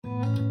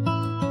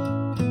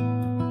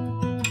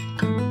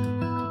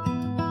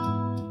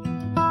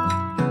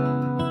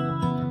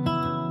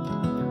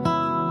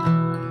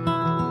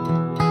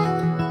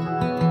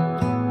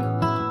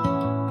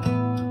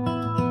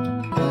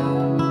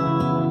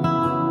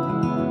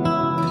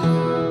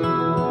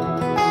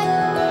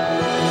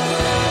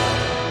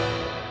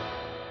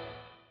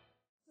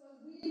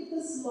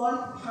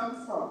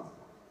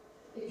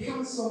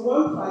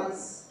from one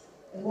place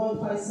and one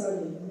place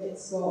only, and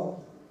that's God.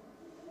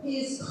 He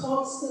is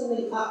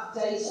constantly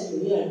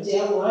updating,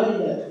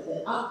 downloading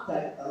the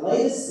update, the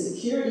latest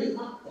security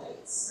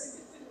updates.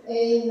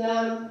 And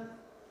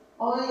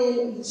I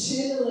am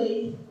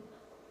eternally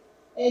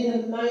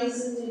and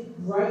amazingly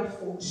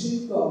grateful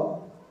to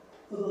God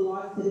for the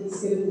life that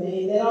He's given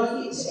me, and that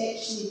I get to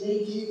actually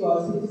lead you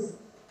guys, because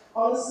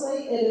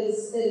honestly, it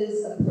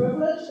is a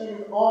privilege and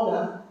an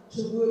honour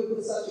to work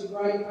with such a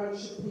great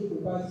bunch of people,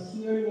 both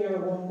here in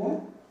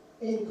Yarrawonga,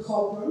 in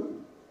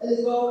Cobram, and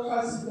the Gold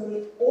Coast. We've got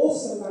an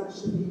awesome bunch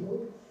of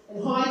people.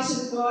 And hi to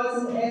the guys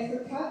in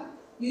Africa.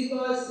 You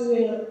guys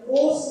doing an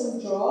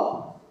awesome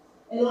job,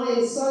 and I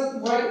am so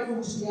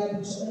grateful to be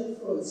able to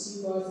influence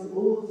you guys and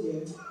all of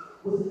you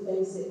with the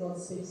things that God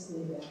speaks to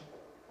me about.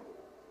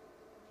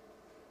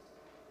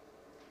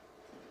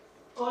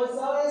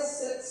 Isaiah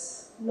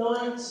 6,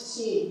 9 to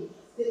 10.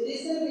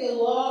 There's going to be a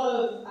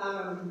lot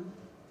of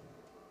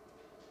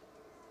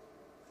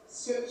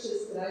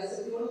scriptures today, so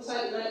if you want to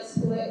take notes,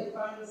 pull out your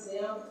phones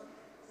now.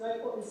 There's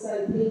no point in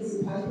saying pens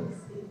and papers,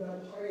 people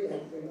don't carry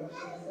them very much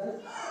these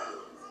days.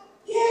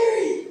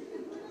 Gary!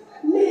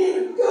 Man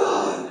of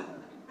God!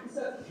 He's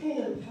got pen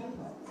and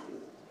paper.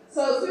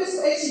 So first,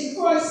 actually,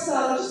 before I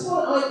start, who's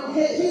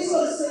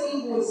got a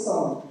singing voice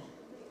on?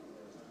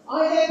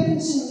 I happen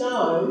to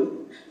know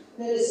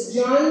that it's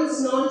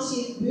Joan's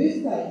 90th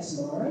birthday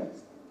tomorrow.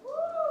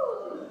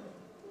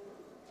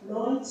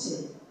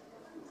 90.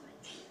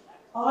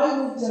 I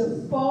will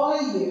defy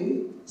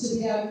you to be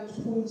able to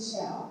point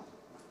out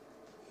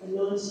a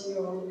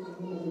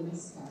 90-year-old woman in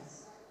this case.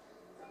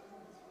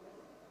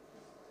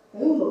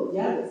 They all look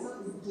young, it's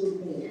something to do with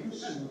being a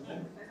Christian, I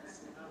think.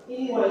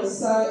 Anyway,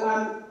 so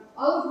I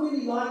would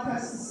really like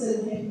us to sing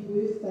happy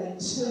birthday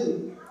to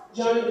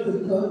Joan, if we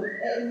could.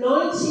 At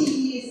 90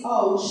 years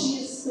old, she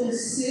has been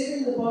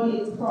serving the body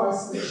of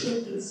Christ in the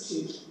Children's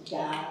Church,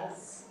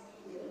 guys.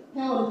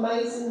 How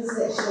amazing is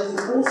that? She does an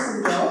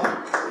awesome job.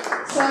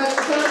 So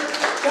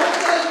don't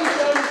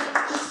go,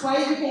 just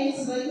wave your hands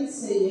so they can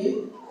see you.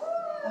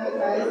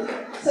 Okay.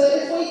 So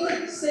if we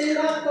could stand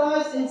up,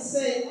 guys, and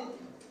sing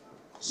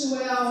to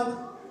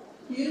our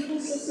beautiful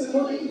sister,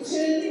 well, you can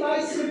turn your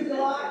face if you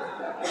like.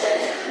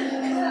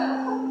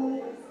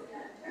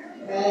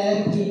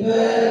 Happy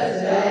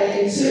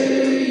birthday to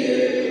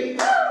you.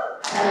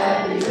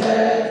 Happy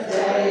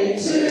birthday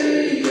to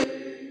you.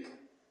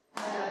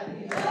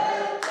 Happy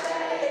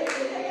birthday,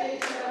 dear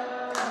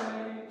Joan.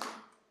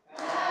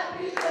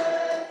 Happy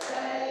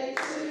birthday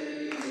to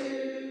you.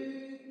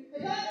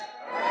 Hooray!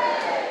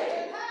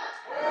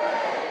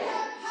 Hooray!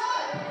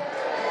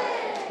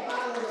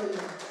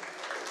 Hallelujah.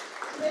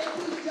 Thank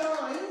you,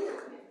 Joan,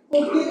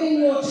 for giving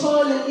your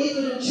time and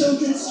effort in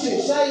Children's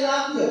Church. They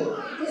love you.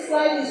 This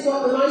lady's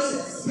got the most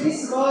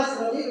expensive eyes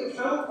that I've ever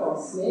come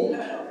across, man.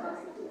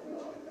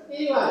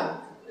 Anyway,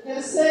 have a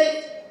seat.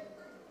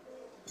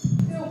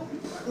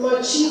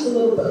 My chin's a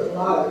little bit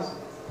low.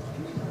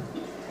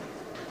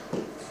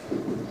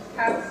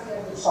 Hands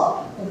down the top.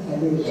 Okay,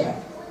 there we go.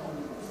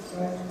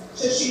 Okay.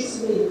 Tissues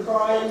for me to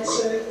cry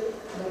into.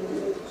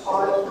 Maybe a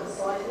pile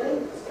slightly.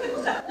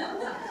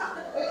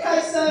 Okay,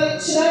 so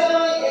today I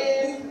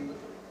am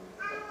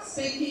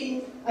speaking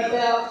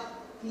about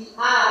the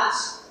art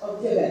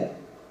of giving.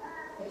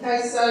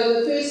 Okay, so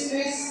the first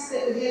verse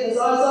that we have is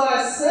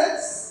Isaiah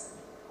 6.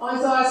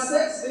 Isaiah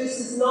 6,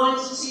 verses 9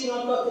 to 10.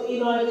 I've got the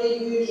NIV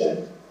version.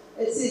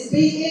 It says,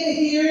 be ever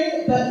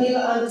hearing, but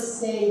never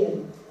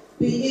understanding.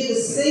 Be ever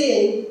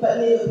seeing, but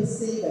never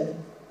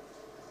perceiving.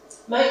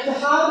 Make the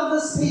heart of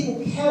this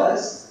people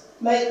callous,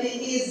 make their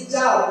ears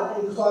dull,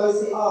 and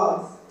close their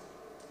eyes.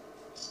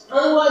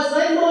 Otherwise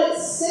they might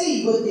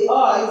see with their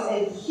eyes,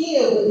 and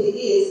hear with their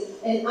ears,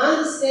 and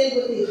understand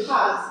with their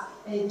hearts,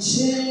 and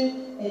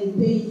turn and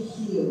be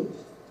healed.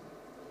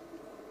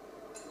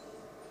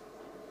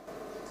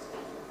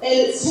 And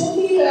it's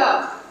talking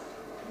about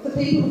the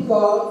people of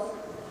God,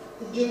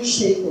 the Jewish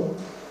people,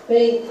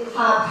 being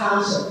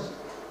hard-hearted,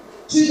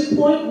 to the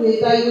point where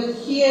they would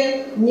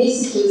hear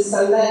messages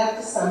Sunday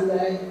after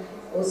Sunday,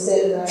 or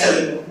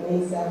Saturday or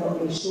Wednesday, I'm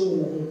not really sure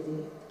when they had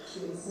their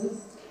services,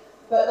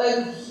 but they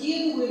would hear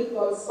the word of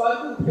God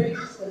spoken,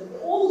 preached to them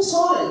all the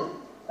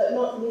time, but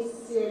not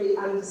necessarily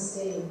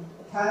understand,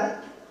 okay?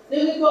 Then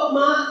we've got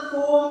Mark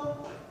 4,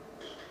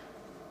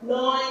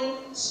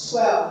 9 to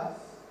 12.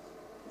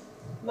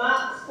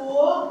 Mark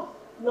 4,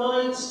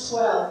 9 to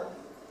 12.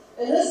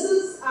 And this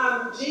is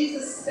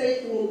Jesus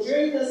speaking, and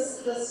during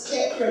this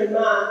chapter in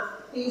Mark,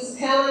 he was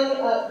telling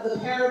the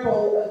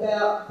parable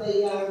about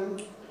the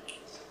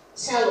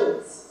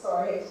talents.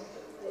 Sorry, I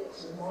have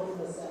to remind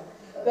myself.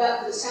 About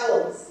the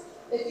talents.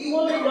 If you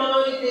want to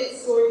know that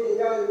story, then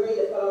go and read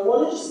it, but I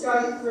want to just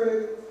go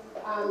through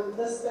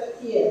this bit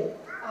here.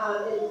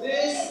 In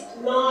verse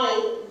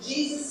 9,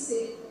 Jesus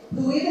said,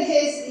 whoever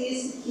has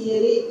ears to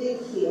hear, let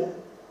them hear.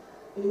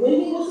 And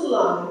when he was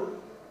alone,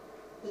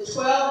 the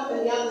 12 and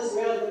the others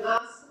around him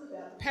asked him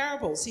about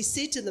parables. He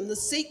said to them, the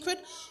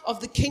secret of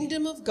the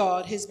kingdom of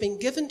God has been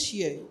given to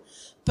you,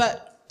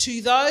 but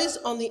to those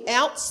on the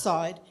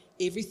outside,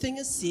 everything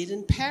is said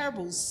in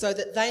parables, so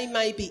that they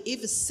may be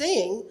ever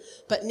seeing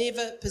but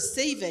never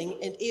perceiving,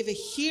 and ever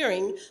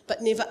hearing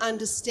but never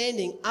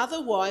understanding.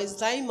 Otherwise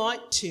they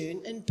might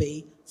turn and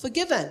be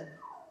forgiven.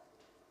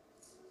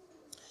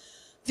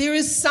 There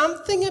is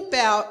something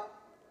about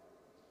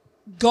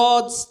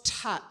God's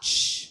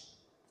touch.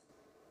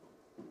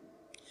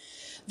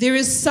 There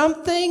is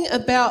something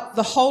about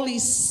the Holy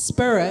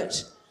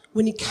Spirit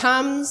when He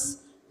comes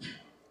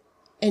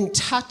and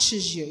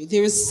touches you.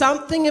 There is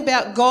something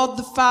about God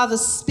the Father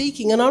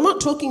speaking, and I'm not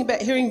talking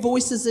about hearing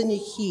voices in your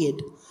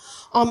head.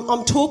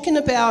 I'm talking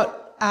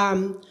about,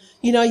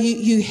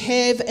 you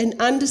have an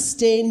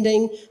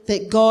understanding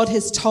that God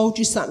has told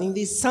you something.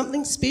 There's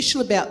something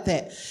special about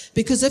that.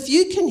 Because if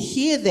you can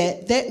hear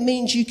that, that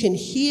means you can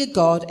hear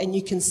God and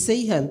you can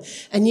see Him.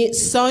 And yet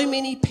so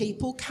many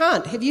people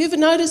can't. Have you ever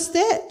noticed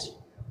that?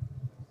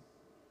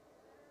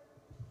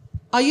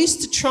 I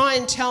used to try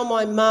and tell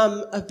my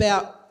mum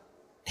about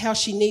how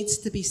she needs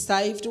to be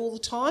saved all the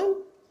time.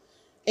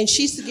 And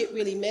she used to get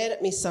really mad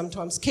at me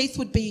sometimes. Keith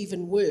would be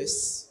even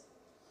worse.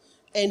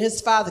 And his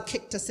father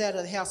kicked us out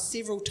of the house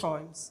several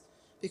times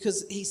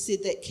because he said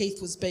that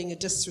Keith was being a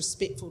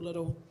disrespectful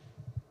little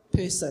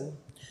person.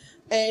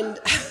 And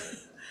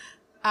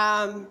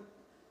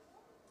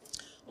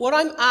what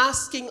I'm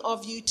asking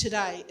of you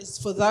today is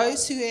for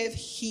those who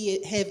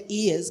have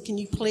ears, can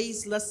you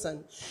please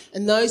listen?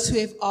 And those who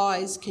have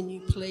eyes, can you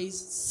please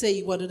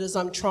see what it is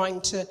I'm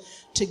trying to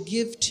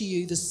give to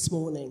you this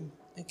morning,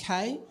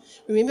 okay?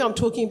 Remember, I'm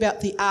talking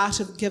about the art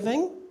of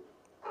giving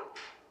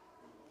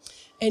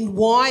and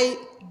why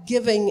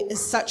giving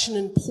is such an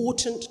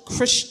important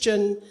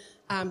Christian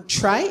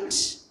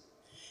trait,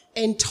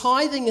 and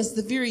tithing is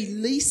the very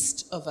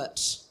least of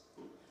it,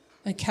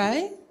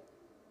 okay?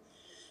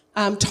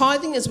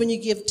 Tithing is when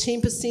you give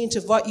 10%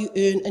 of what you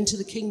earn into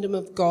the kingdom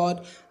of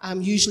God,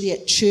 usually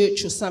at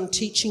church or some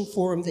teaching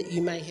forum that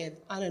you may have.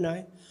 I don't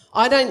know.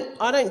 I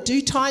don't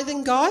do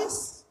tithing,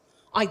 guys.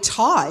 I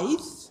tithe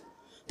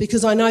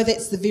because I know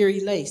that's the very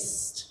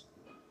least.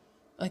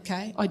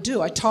 Okay, I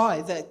do. I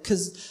tithe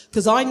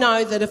because I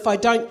know that if I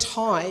don't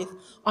tithe,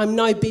 I'm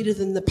no better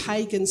than the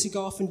pagans who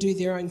go off and do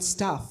their own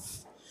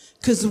stuff.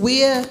 Because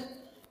where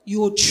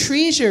your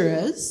treasure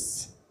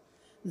is,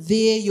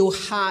 there your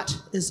heart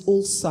is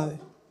also.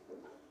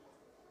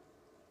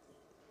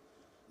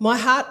 My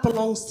heart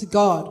belongs to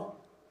God.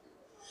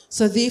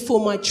 So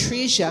therefore my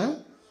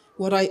treasure,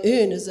 what I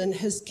earn, is in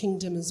His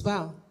kingdom as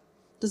well.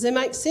 Does that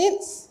make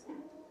sense?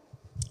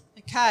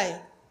 Okay.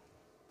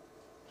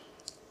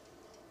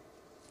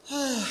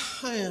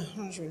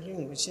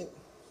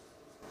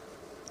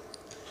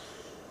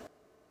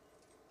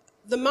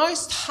 The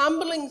most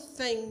humbling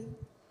thing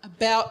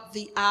about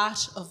the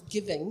art of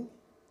giving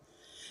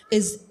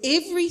is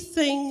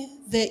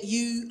everything that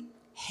you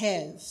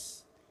have,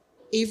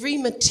 every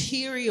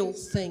material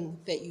thing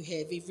that you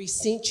have, every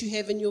cent you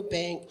have in your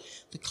bank,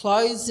 the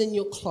clothes in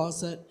your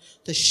closet,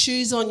 the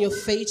shoes on your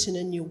feet and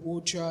in your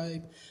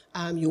wardrobe,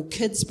 your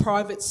kids'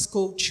 private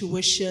school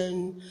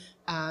tuition,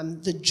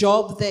 the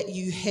job that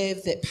you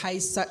have that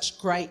pays such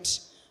great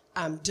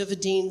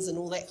dividends and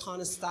all that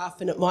kind of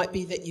stuff, and it might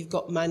be that you've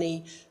got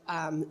money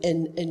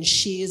in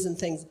shares and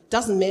things.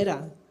 Doesn't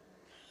matter.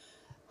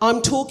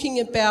 I'm talking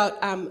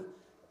about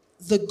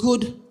the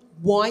good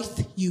wife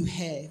you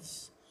have,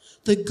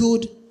 the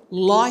good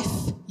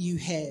life you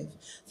have,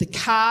 the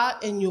car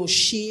in your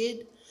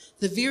shed,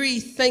 the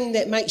very thing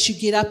that makes you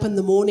get up in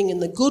the morning,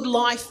 and the good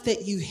life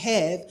that you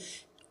have,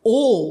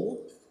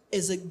 all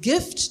is a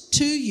gift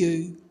to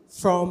you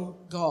from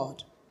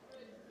God.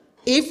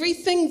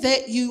 Everything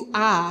that you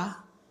are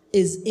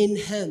is in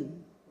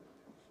Him.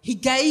 He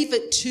gave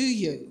it to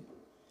you.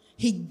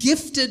 He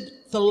gifted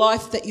the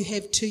life that you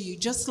have to you.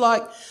 Just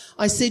like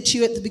I said to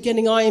you at the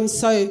beginning, I am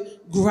so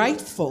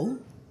grateful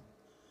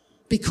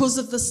because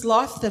of this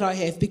life that I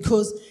have,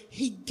 because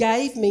He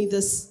gave me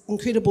this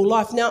incredible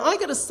life. Now, I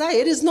got to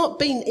say, it has not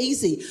been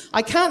easy.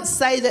 I can't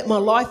say that my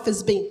life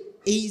has been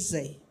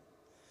easy.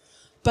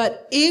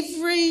 But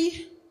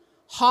every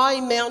high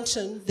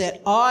mountain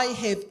that I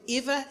have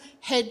ever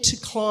had to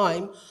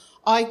climb,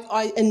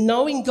 and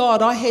knowing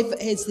God,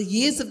 as the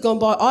years have gone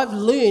by, I've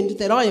learned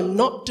that I am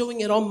not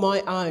doing it on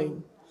my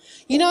own.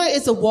 You know,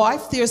 as a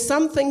wife, there are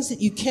some things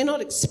that you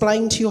cannot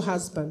explain to your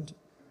husband.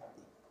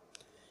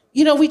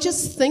 You know, we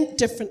just think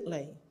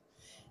differently.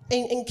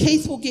 And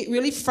Keith will get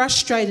really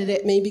frustrated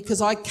at me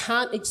because I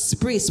can't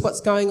express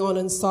what's going on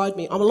inside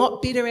me. I'm a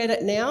lot better at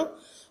it now.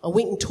 I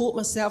went and taught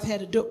myself how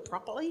to do it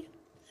properly.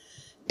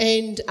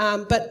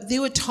 But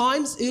there were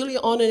times earlier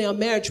on in our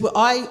marriage where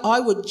I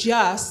would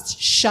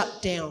just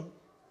shut down.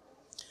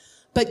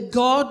 But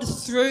God,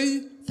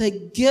 through the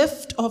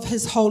gift of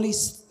His Holy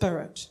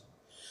Spirit,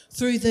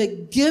 through the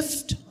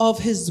gift of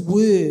His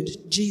Word,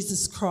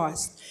 Jesus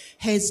Christ,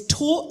 has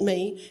taught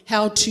me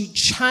how to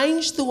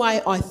change the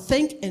way I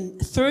think,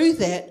 and through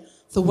that,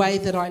 the way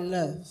that I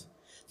live.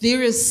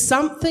 There is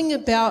something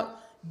about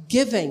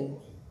giving.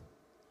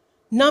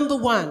 Number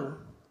one,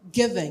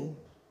 giving.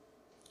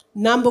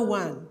 Number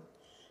one,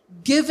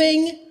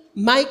 giving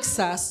makes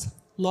us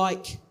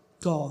like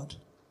God.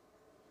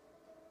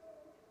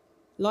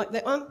 Like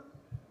that one?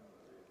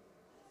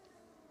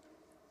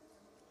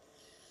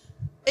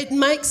 It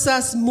makes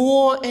us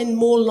more and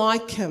more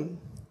like him.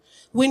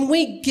 When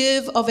we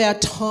give of our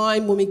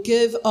time, when we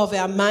give of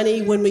our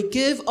money, when we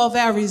give of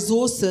our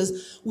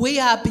resources, we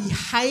are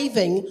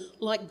behaving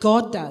like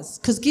God does.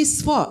 Because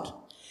guess what?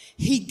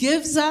 He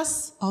gives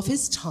us of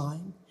his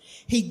time,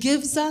 he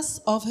gives us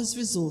of his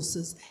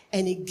resources,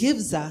 and he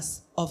gives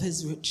us of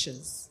his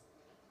riches.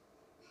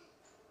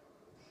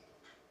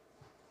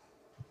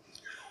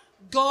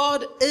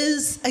 God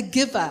is a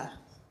giver.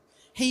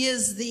 He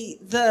is the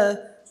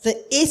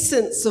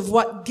essence of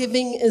what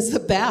giving is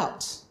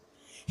about.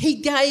 He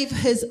gave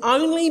his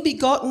only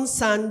begotten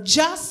son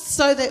just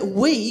so that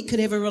we could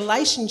have a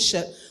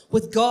relationship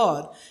with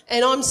God.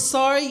 And I'm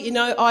sorry,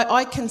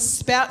 I can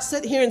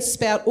sit here and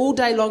spout all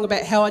day long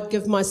about how I'd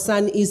give my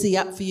son Izzy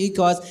up for you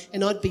guys,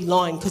 and I'd be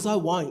lying because I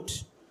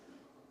won't.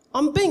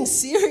 I'm being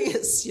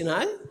serious,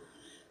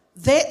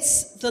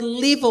 That's the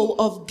level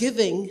of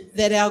giving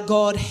that our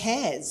God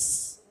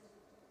has.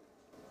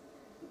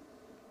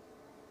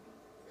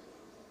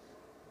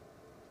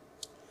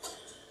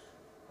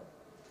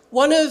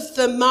 One of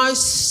the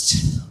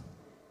most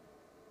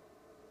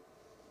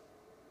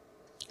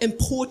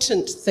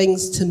important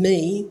things to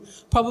me,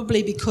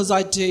 probably because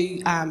I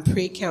do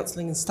prayer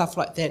counselling and stuff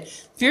like that,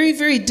 very,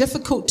 very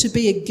difficult to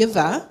be a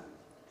giver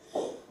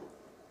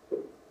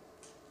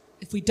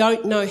if we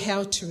don't know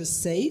how to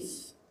receive,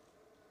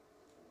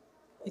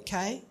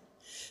 okay?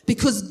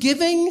 Because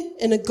giving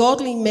in a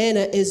godly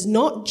manner is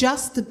not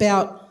just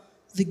about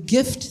the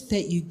gift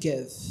that you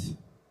give.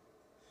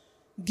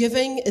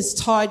 Giving is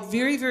tied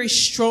very, very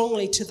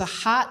strongly to the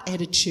heart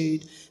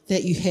attitude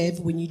that you have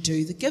when you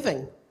do the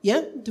giving.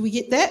 Yeah? Do we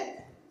get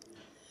that?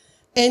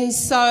 And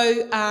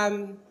so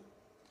I've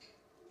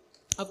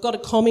got a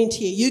comment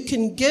here. You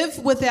can give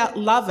without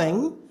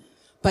loving,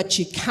 but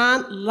you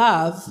can't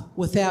love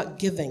without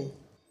giving.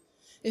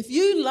 If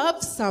you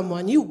love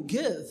someone, you'll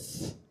give.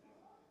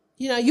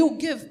 You'll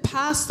give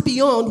past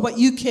beyond what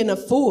you can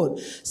afford.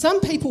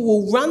 Some people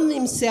will run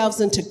themselves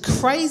into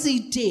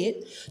crazy debt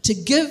to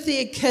give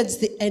their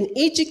kids an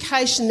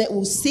education that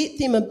will set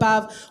them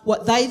above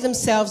what they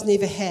themselves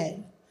never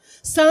had.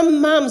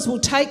 Some mums will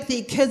take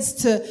their kids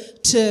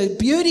to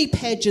beauty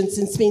pageants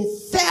and spend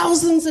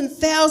thousands and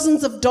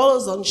thousands of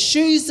dollars on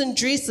shoes and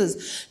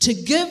dresses to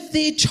give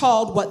their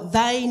child what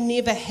they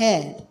never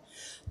had.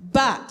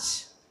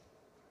 But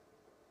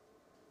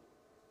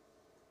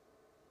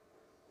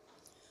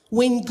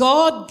when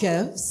God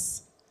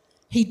gives,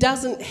 he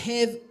doesn't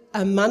have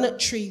a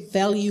monetary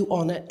value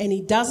on it, and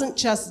he doesn't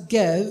just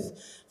give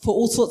for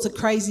all sorts of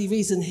crazy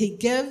reasons. He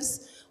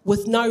gives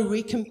with no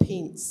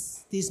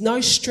recompense. There's no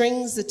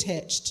strings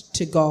attached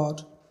to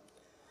God.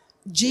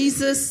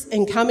 Jesus,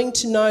 and coming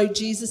to know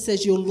Jesus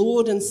as your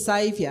Lord and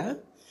Saviour,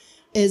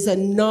 is a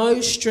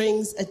no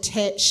strings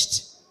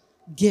attached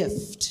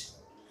gift.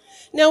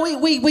 Now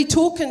we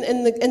talk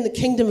in the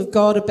kingdom of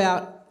God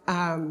about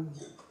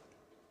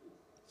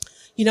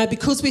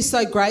because we're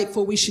so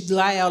grateful, we should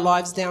lay our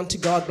lives down to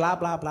God, blah,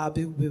 blah, blah,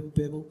 bibble, bibble,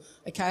 bibble.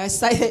 Okay, I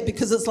say that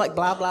because it's like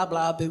blah, blah,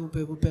 blah, bibble,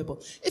 bibble, bibble.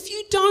 If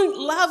you don't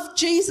love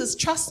Jesus,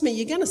 trust me,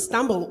 you're going to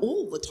stumble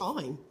all the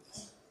time.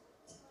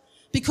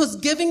 Because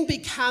giving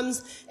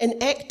becomes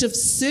an act of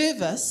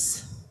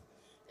service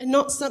and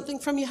not something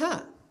from your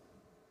heart.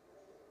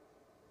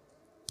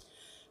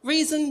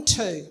 Reason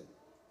 2.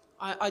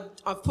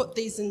 I've put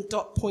these in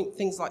dot point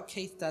things like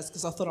Keith does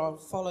because I thought I'll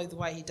follow the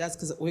way he does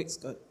because it works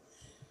good.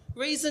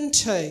 Reason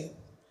 2,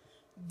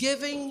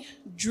 giving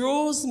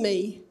draws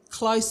me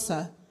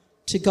closer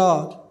to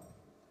God.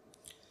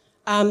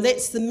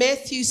 That's the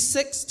Matthew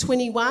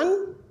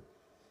 6:21.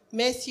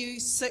 Matthew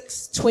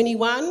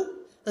 6:21.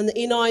 In the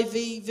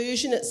NIV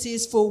version it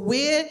says, "For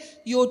where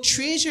your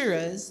treasure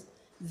is,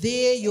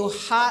 there your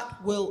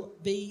heart will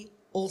be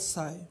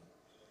also."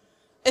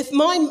 If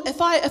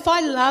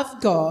I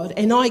love God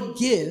and I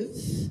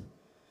give,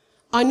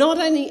 I not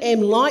only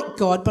am like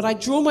God, but I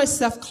draw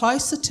myself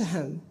closer to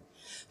him.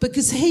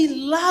 Because he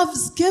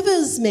loves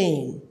givers,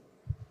 man.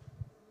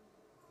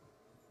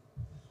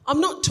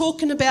 I'm not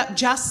talking about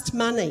just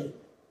money.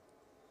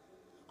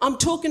 I'm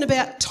talking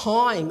about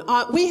time.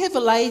 We have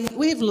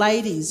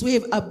ladies. We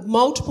have a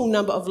multiple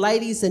number of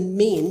ladies and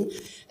men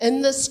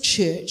in this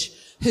church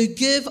who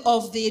give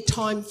of their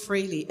time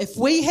freely. If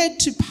we had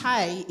to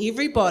pay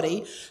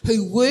everybody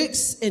who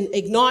works in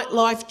Ignite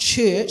Life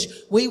Church,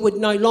 we would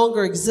no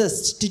longer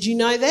exist. Did you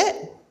know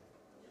that?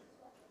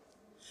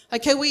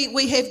 Okay,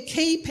 we have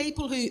key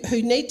people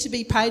who need to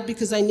be paid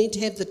because they need to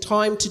have the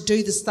time to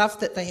do the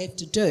stuff that they have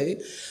to do.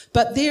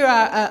 But there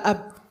are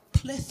a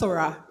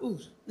plethora. Ooh,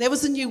 that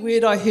was a new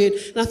word I heard,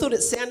 and I thought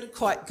it sounded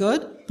quite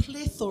good.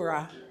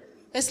 Plethora.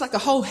 That's like a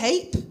whole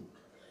heap.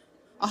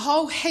 a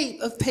whole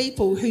heap of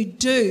people who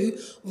do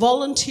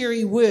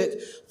voluntary work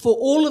for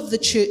all of the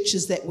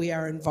churches that we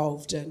are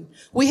involved in.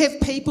 We have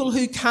people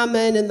who come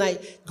in and they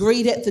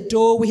greet at the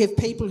door. We have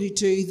people who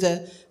do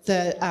the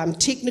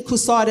technical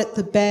side at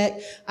the back.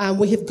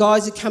 We have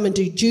guys who come and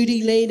do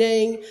duty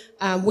leading.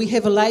 We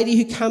have a lady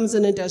who comes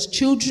in and does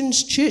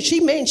children's church.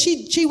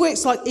 She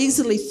works like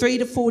easily 3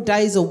 to 4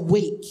 days a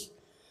week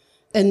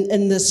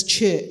in this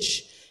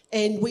church.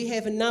 And we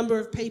have a number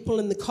of people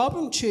in the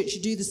Cobram Church who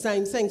do the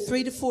same thing,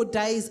 3 to 4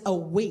 days a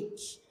week.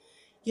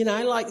 You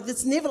know, like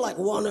it's never like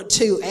 1 or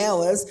 2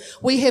 hours.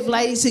 We have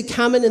ladies who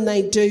come in and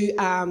they do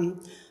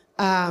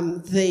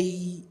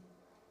the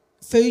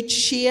food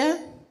share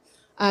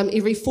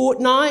every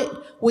fortnight.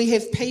 We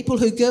have people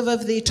who give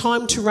of their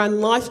time to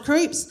run life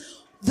groups.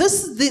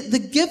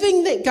 The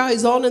giving that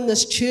goes on in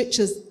this church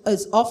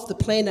is off the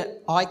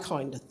planet, I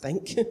kind of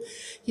think,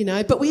 you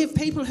know. But we have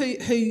people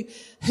who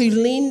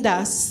lend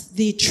us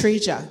their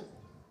treasure,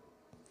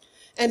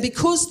 and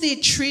because their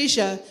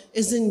treasure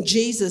is in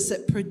Jesus,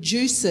 it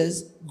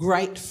produces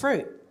great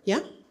fruit. Yeah.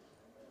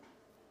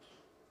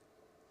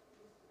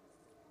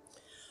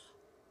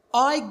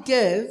 I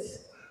give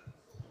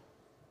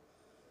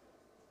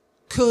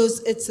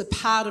because it's a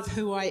part of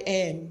who I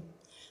am.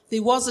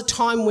 There was a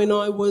time when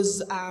I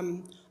was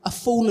a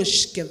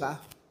foolish giver.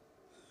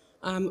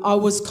 I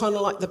was kind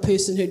of like the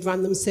person who'd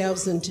run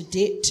themselves into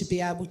debt to be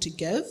able to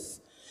give,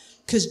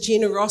 because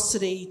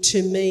generosity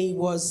to me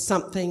was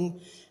something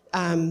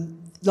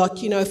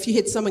like, you know, if you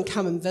had someone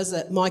come and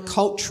visit, my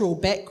cultural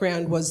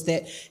background was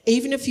that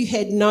even if you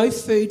had no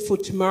food for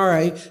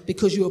tomorrow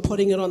because you were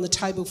putting it on the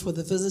table for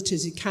the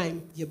visitors who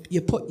came,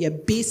 you put your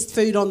best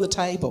food on the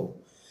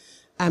table,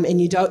 and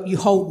you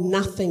hold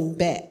nothing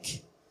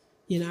back.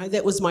 You know,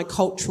 that was my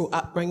cultural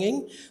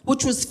upbringing,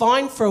 which was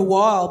fine for a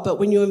while, but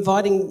when you're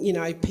inviting, you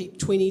know,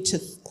 20 to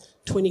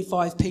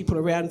 25 people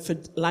around for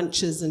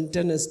lunches and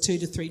dinners 2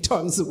 to 3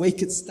 times a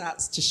week, it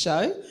starts to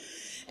show.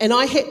 And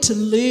I had to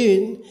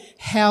learn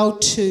how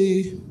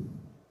to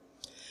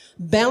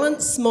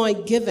balance my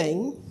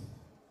giving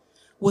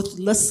with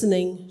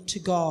listening to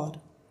God.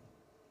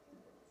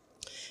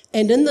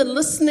 And in the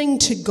listening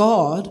to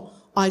God,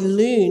 I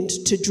learned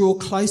to draw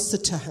closer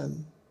to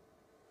Him.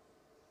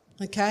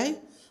 Okay?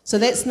 So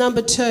that's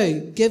number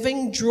 2.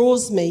 Giving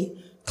draws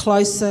me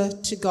closer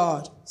to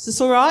God. Is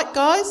this all right,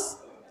 guys?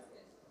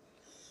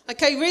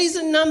 Okay,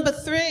 reason number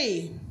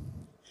 3.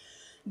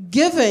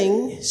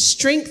 Giving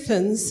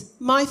strengthens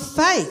my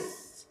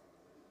faith.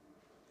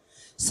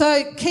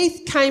 So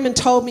Keith came and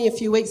told me a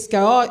few weeks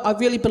ago, I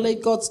really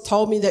believe God's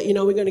told me that, you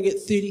know, we're going to get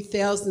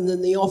 30,000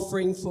 in the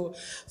offering for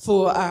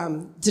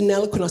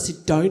Deniliquin. I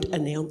said, don't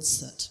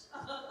announce it.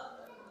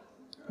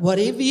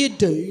 Whatever you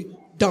do,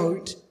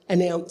 don't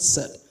announce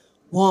it.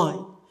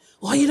 Why?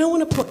 Well, you don't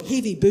want to put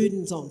heavy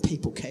burdens on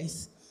people,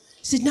 Keith.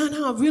 He said,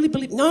 no, I really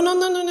believe... No.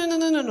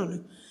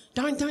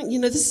 Don't. You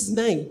know, this is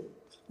me,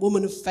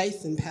 woman of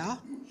faith and power.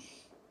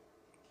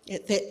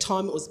 At that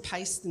time, it was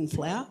paste and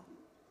flour.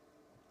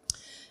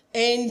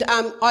 And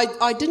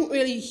I didn't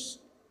really...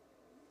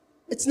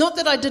 It's not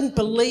that I didn't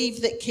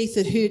believe that Keith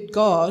had heard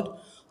God.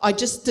 I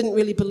just didn't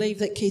really believe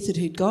that Keith had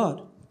heard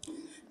God.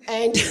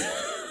 And...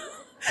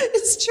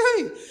 It's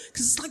true,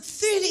 because it's like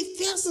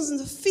 30,000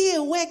 is a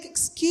fair whack.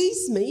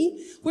 Excuse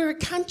me, we're a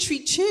country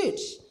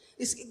church.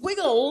 We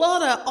got a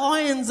lot of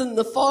irons in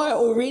the fire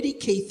already,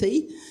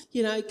 Keithy.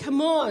 You know,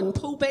 come on,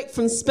 pull back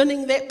from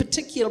spinning that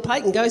particular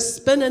plate and go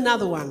spin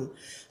another one.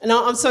 And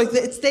I'm sorry,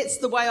 that's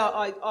the way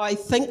I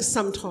think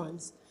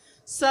sometimes.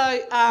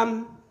 So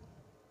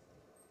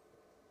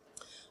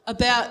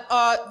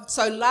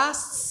so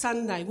last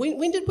Sunday,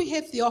 when did we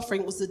have the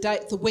offering? It was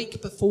the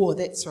week before.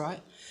 That's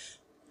right.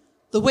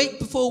 The week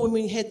before, when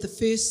we had the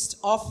first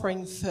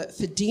offering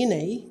for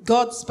Denny,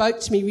 God spoke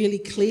to me really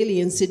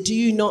clearly and said, do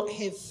you not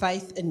have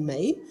faith in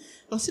me?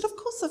 And I said, of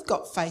course I've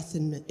got faith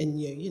in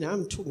you. You know,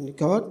 I'm talking to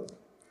God.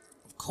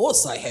 Of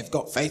course I have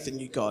got faith in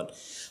you, God.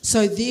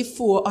 So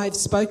therefore, I've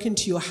spoken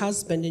to your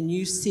husband and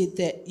you said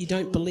that you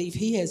don't believe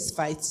he has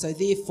faith, so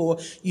therefore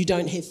you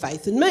don't have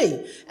faith in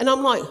me. And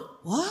I'm like,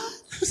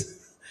 what?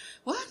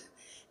 What?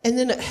 And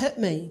then it hit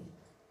me.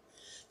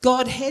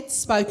 God had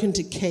spoken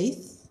to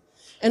Keith,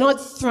 and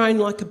I'd thrown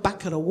like a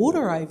bucket of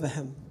water over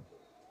him.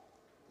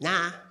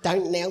 Nah,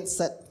 don't announce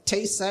it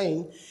too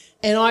soon.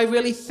 And I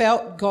really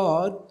felt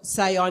God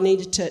say I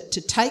needed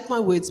to take my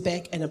words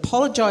back and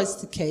apologise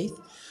to Keith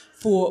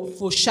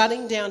for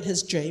shutting down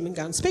his dream and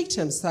go and speak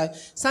to him. So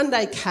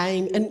Sunday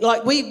came, and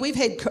like we've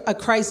had a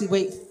crazy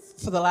week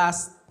for the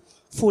last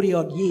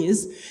 40-odd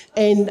years,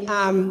 and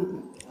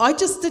I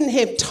just didn't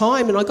have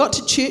time. And I got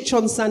to church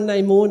on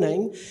Sunday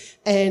morning,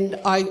 and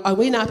I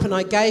went up and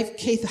I gave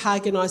Keith a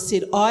hug and I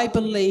said, I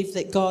believe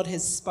that God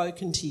has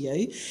spoken to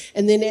you.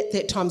 And then at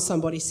that time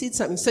somebody said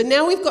something. So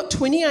now we've got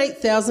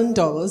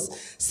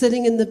 $28,000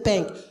 sitting in the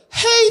bank.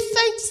 Who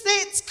thinks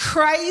that's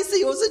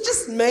crazy, or is it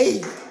just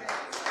me?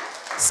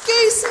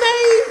 Excuse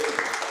me?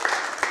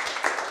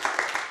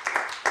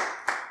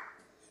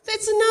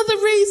 That's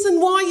another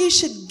reason why you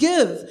should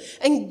give,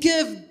 and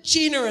give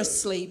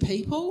generously,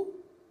 people.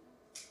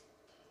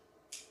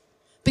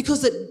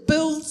 because it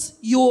builds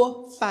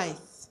your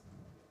faith.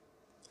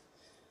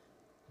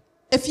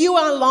 If you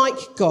are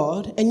like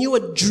God and you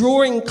are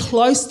drawing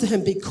close to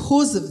him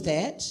because of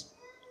that,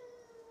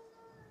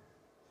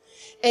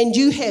 and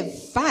you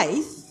have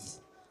faith,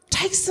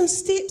 take some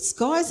steps,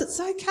 guys. It's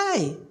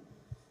okay.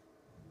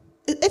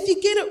 If you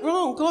get it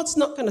wrong, God's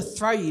not going to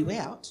throw you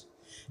out.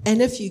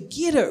 And if you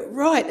get it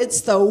right,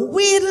 it's the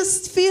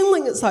weirdest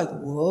feeling. It's like,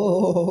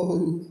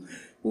 whoa,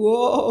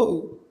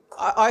 whoa.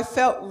 I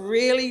felt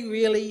really,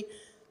 really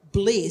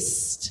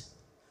blessed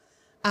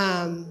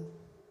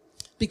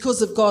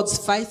because of God's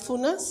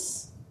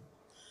faithfulness.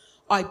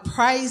 I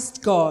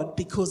praised God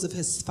because of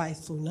his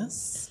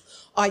faithfulness.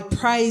 I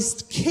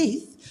praised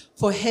Keith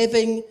for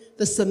having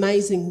this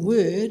amazing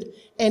word,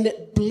 and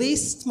it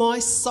blessed my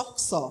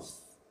socks off.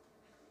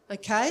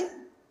 Okay?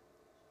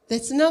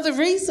 That's another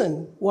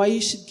reason why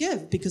you should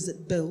give, because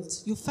it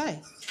builds your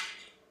faith.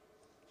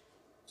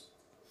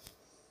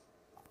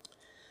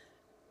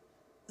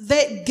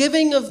 That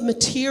giving of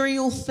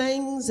material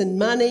things and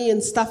money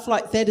and stuff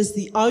like that is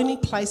the only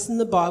place in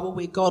the Bible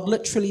where God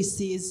literally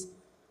says,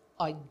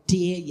 I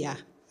dare ya.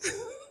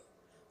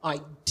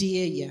 I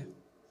dare ya.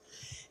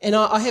 And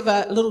I have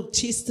a little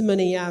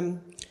testimony.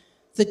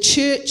 The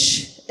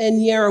church in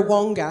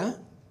Yarrawonga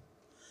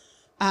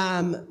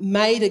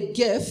made a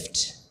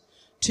gift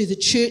to the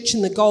church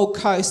in the Gold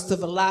Coast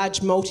of a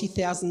large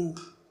multi-thousand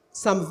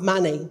sum of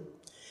money.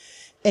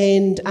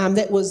 And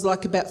that was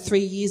like about 3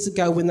 years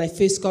ago when they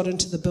first got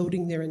into the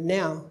building they're in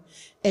now.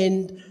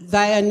 And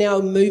they are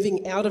now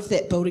moving out of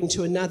that building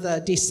to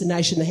another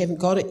destination. They haven't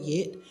got it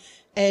yet.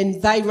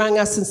 And they rang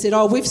us and said,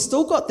 we've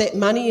still got that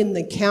money in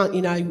the account,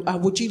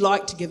 would you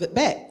like to give it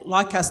back?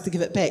 Like us to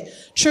give it back?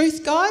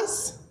 Truth,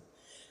 guys,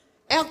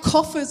 our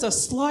coffers are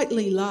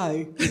slightly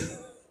low.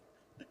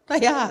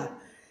 They are.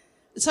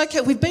 It's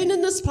okay. We've been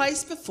in this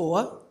place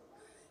before,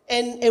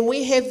 and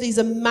we have these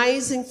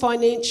amazing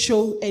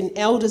financial and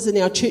elders in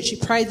our church who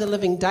pray the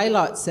living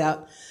daylights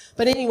out.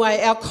 But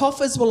anyway, our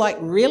coffers were like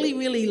really,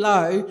 really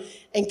low,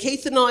 and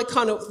Keith and I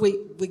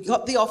we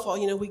got the offer,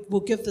 we'll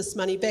give this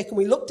money back, and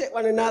we looked at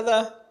one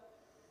another,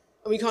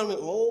 and we kind of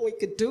went, we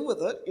could do with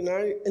it,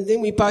 and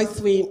then we both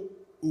went,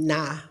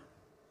 nah.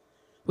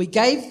 We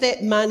gave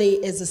that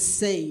money as a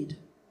seed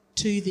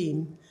to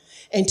them,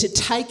 and to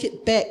take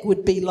it back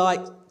would be like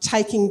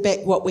taking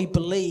back what we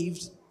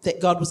believed that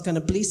God was going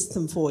to bless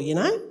them for,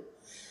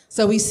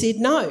 So we said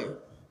no.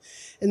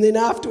 And then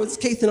afterwards,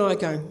 Keith and I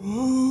go,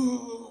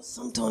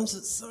 sometimes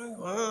it's so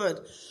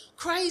hard.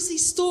 Crazy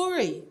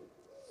story.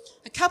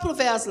 A couple of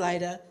hours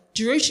later,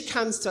 Jerusha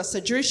comes to us. So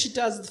Jerusha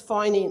does the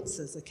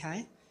finances,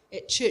 okay,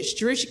 at church.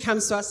 Jerusha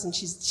comes to us and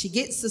she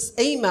gets this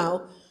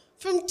email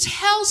from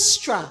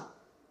Telstra.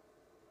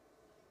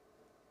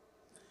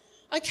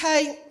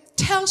 Okay,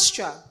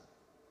 Telstra.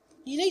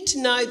 You need to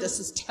know this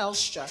is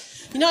Telstra.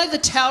 You know the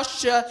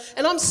Telstra,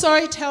 and I'm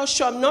sorry,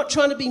 Telstra, I'm not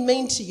trying to be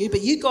mean to you,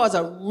 but you guys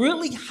are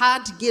really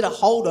hard to get a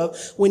hold of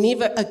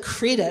whenever a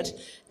credit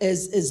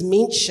is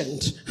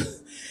mentioned.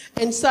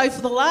 And so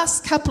for the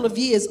last couple of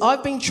years,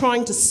 I've been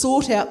trying to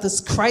sort out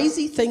this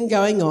crazy thing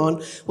going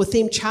on with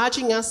them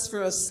charging us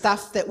for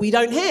stuff that we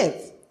don't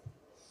have.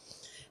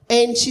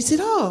 And she said,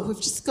 we've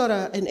just got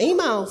an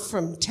email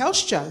from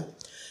Telstra.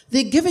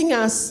 They're giving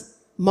us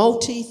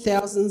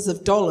multi-thousands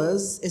of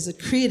dollars as a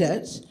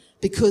credit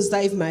because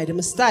they've made a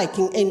mistake.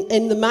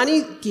 And the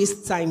money,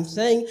 guessed same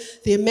thing.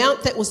 The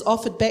amount that was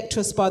offered back to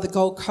us by the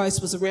Gold Coast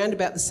was around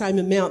about the same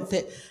amount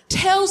that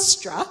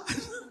Telstra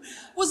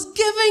was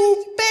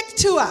giving back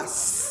to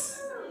us.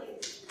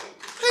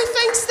 Who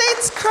thinks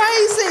that's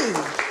crazy?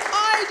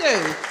 I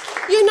do.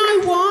 You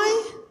know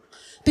why?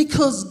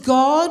 Because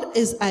God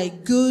is a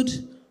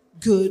good,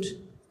 good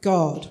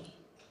God.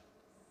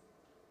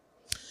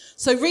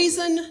 So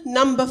reason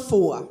number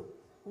 4.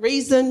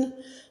 Reason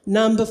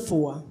number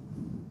 4.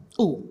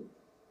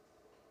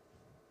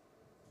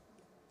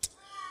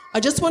 I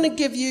just want to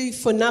give you,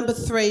 for number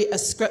 3, a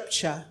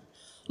scripture.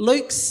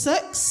 Luke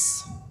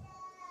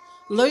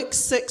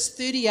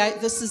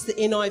 6:38. This is the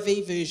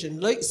NIV version.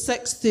 Luke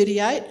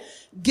 6:38.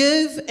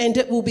 Give and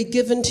it will be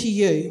given to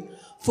you.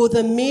 For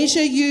the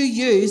measure you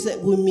use,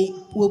 it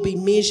will be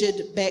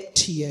measured back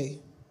to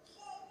you.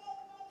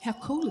 How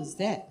cool is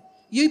that?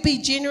 You be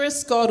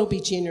generous, God will be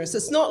generous.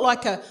 It's not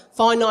like a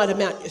finite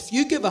amount. If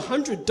you give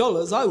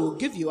 $100, I will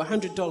give you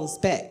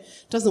 $100 back.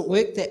 It doesn't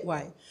work that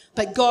way.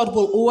 But God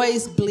will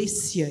always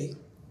bless you.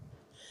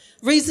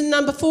 Reason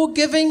number 4,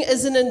 giving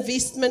is an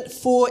investment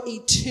for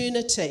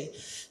eternity.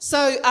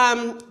 So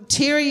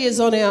Terry is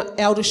on our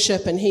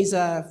eldership, and he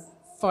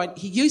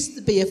used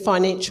to be a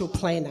financial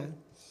planner.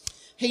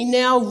 He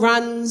now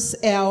runs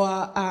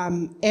our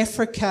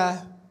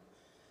Africa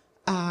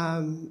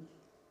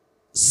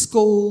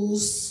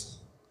schools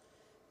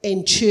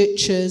and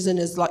churches, and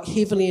is like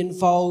heavily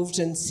involved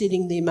in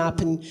setting them up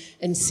and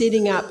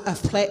setting up a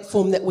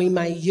platform that we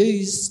may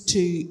use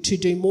to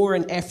do more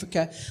in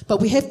Africa.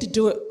 But we have to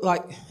do it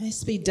it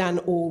has to be done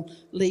all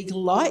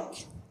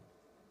legal-like.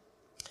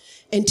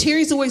 And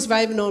Terry's always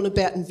raving on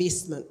about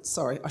investment.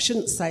 Sorry, I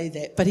shouldn't say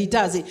that, but he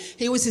does.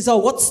 He always says, oh,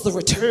 what's the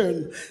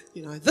return?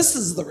 You know, this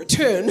is the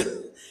return.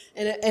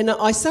 And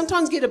I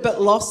sometimes get a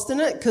bit lost in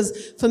it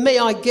because for me,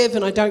 I give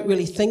and I don't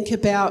really think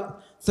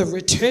about the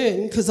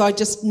return because I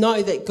just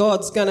know that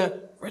God's going to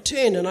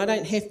return and I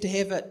don't have to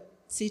have it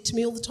said to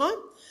me all the time.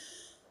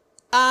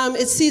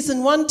 It says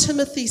in 1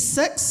 Timothy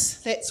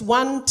 6, that's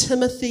 1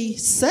 Timothy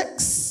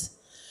 6,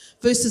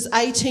 verses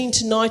 18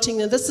 to 19.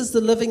 Now this is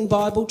the Living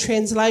Bible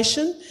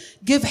translation.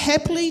 Give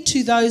happily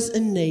to those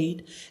in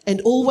need and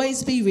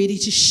always be ready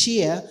to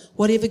share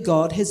whatever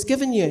God has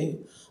given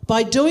you.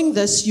 By doing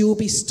this, you will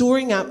be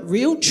storing up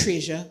real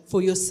treasure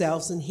for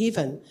yourselves in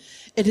heaven.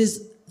 It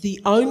is the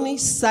only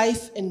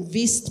safe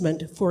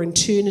investment for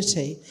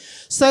eternity.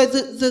 So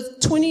the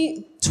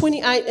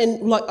 28,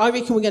 and like I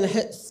reckon we're going to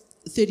hit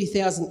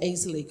 30,000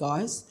 easily,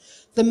 guys.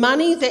 The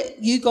money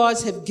that you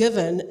guys have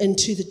given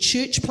into the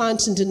church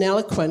plant in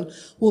Deniliquin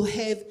will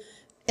have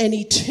an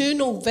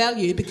eternal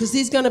value because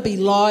there's going to be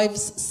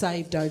lives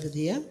saved over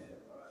there.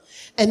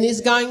 And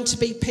there's going to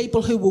be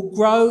people who will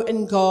grow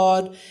in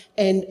God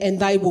and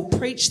they will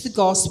preach the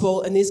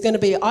gospel. And there's going to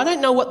be, I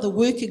don't know what the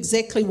work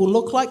exactly will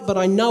look like, but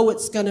I know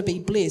it's going to be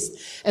blessed.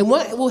 And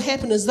what will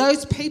happen is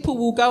those people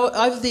will go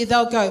over there,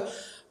 they'll go,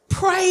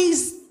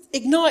 praise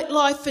Ignite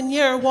Life in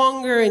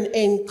Yarrawonga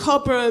and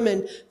Cobram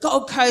and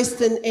Gold Coast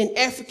and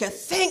Africa.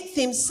 Thank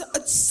them.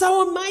 It's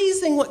so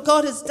amazing what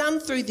God has done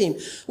through them.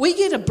 We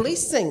get a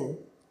blessing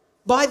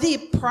by their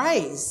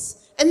praise.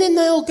 And then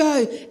they'll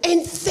go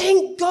and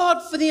thank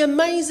God for the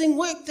amazing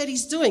work that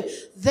he's doing.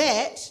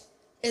 That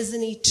is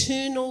an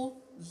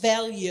eternal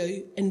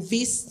value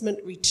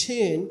investment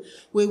return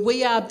where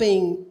we are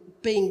being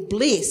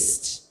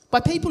blessed by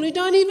people who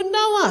don't even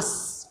know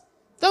us.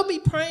 They'll be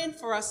praying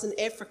for us in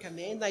Africa,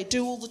 man. They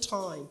do all the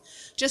time,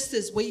 just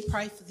as we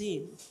pray for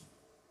them.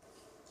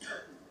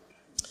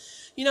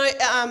 You know,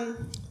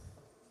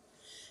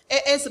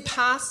 as a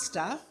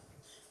pastor,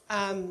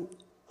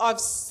 I've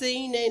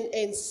seen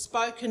and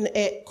spoken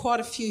at quite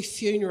a few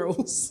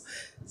funerals.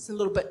 It's a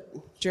little bit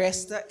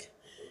drastic.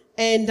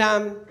 And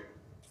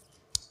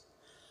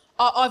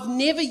I've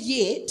never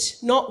yet,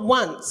 not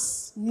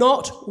once,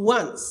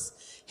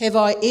 have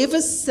I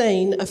ever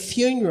seen a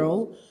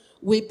funeral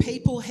where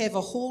people have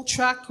a haul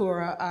truck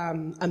or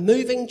a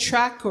moving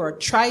truck or a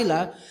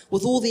trailer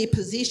with all their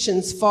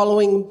possessions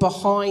following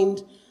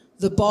behind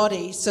the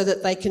body so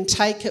that they can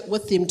take it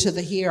with them to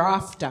the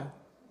hereafter.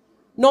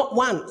 Not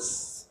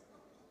once.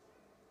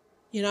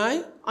 You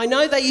know, I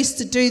know they used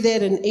to do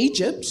that in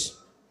Egypt,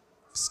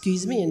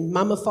 and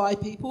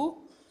mummify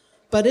people.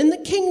 But in the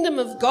kingdom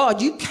of God,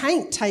 you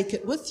can't take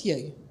it with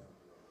you.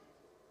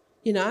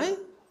 You know?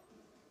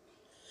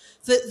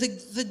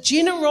 The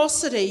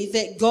generosity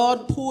that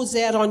God pours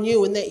out on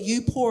you and that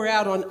you pour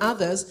out on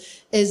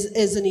others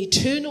is an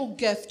eternal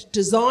gift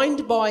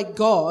designed by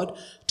God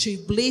to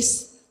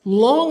bless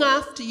long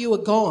after you are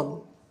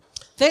gone.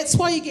 That's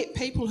why you get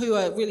people who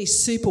are really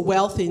super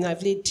wealthy and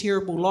they've led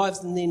terrible lives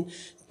and then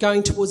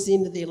going towards the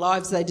end of their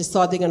lives, they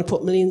decide they're going to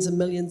put millions and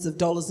millions of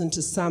dollars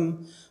into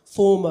some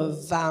form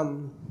of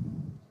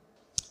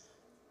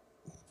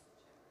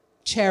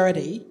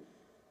charity,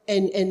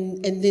 and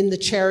then the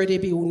charity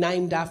will be all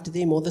named after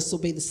them, or this will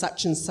be the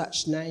such and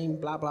such name,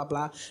 blah, blah,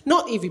 blah.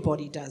 Not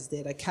everybody does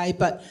that, okay?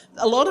 But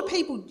a lot of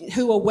people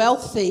who are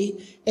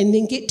wealthy and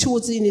then get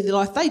towards the end of their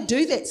life, they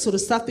do that sort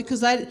of stuff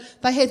because they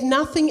had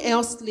nothing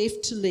else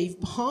left to leave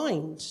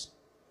behind.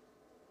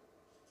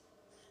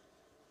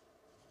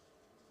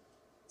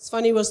 It's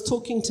funny, I was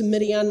talking to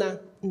Miriana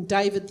and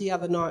David the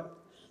other night.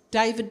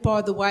 David,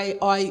 by the way,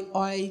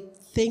 I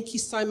thank you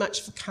so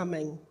much for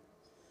coming.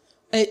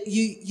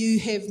 You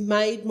have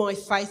made my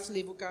faith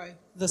level go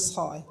this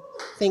high.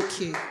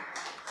 Thank you.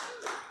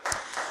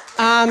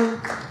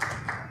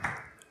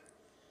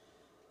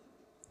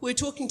 We were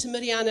talking to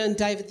Miriana and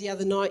David the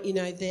other night, you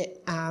know,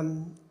 that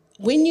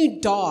when you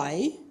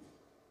die,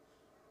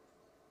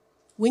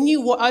 when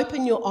you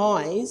open your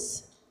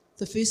eyes,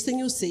 the first thing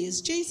you'll see is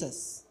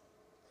Jesus.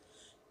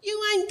 You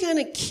ain't going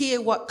to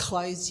care what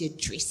clothes you're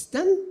dressed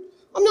in.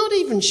 I'm not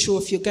even sure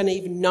if you're going to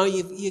even know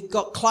you've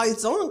got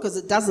clothes on because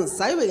it doesn't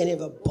say we're going to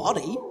have a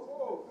body.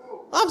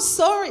 I'm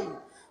sorry.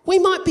 We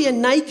might be a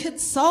naked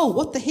soul.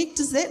 What the heck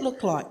does that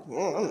look like? I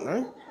don't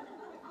know.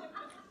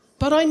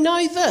 But I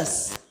know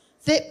this,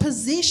 that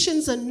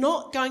possessions are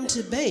not going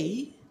to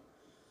be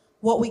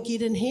what we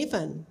get in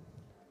heaven.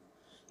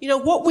 You know,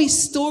 what we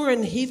store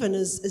in heaven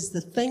is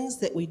the things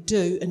that we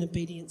do in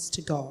obedience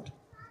to God.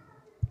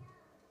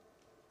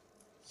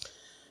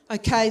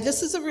 Okay,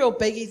 this is a real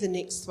biggie, the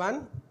next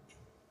one.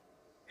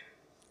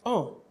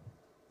 Oh,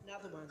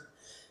 another one.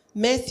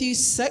 Matthew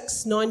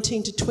 6,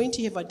 19 to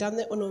 20. Have I done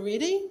that one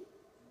already?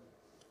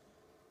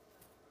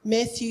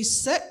 Matthew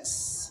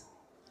 6,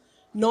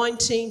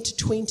 19 to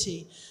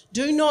 20.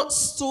 Do not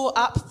store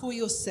up for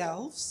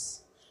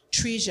yourselves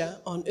treasure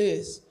on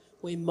earth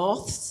where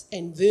moths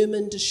and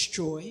vermin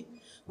destroy,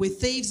 where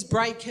thieves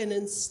break in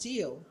and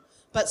steal.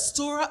 But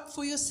store up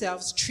for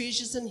yourselves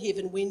treasures in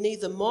heaven where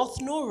neither moth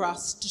nor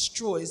rust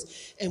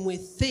destroys and where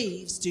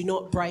thieves do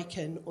not break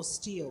in or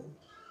steal.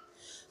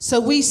 So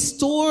we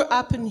store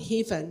up in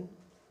heaven.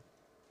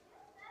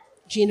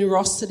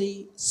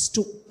 Generosity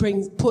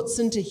puts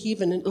into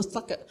heaven, and it looks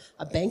like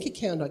a bank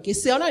account, I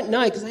guess. See, I don't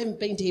know because I haven't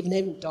been to heaven, I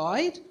haven't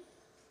died.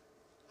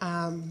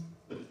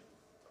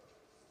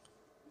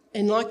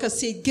 And like I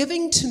said,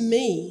 giving to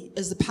me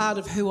is a part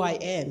of who I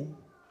am.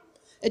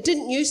 It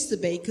didn't used to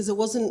be because it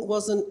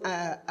wasn't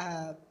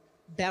a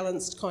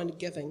balanced kind of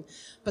giving.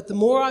 But the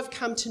more I've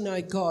come to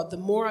know God, the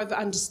more I've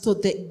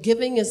understood that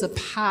giving is a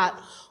part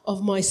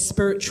of my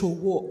spiritual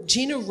walk.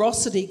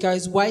 Generosity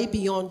goes way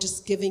beyond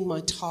just giving my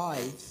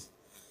tithe.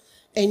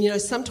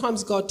 And,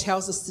 sometimes God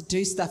tells us to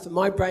do stuff and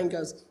my brain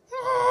goes,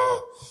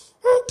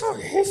 I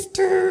don't have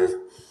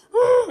to.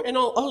 And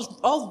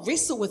I'll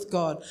wrestle with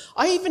God.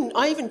 I even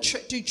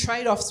do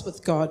trade-offs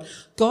with God.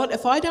 God,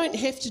 if I don't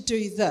have to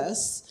do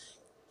this,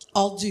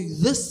 I'll do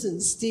this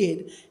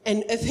instead.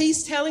 And if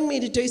he's telling me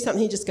to do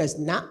something, he just goes,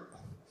 nah.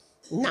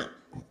 And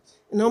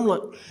I'm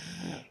like,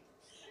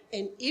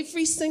 and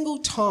every single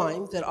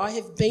time that I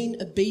have been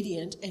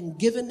obedient and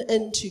given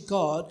in to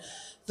God,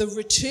 the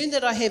return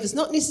that I have is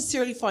not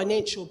necessarily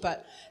financial,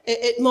 but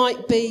it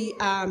might be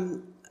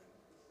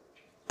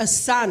a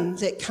son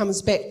that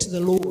comes back to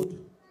the Lord.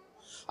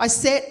 I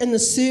sat in the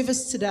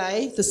service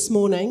this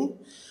morning,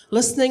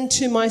 listening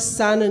to my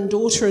son and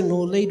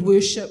daughter-in-law lead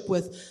worship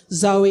with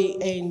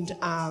Zoe and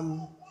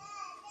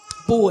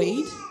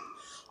Boyd.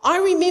 I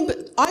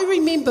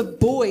remember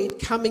Boyd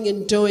coming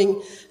and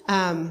doing.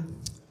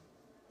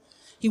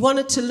 He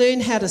wanted to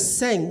learn how to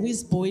sing.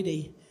 Where's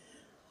Boydie?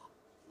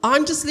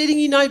 I'm just letting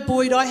you know,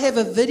 Boyd, I have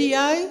a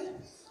video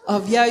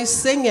of Yo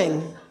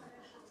singing.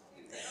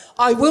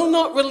 I will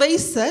not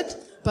release it,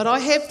 but I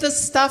have this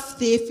stuff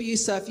there for you,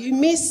 so if you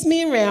mess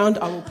me around,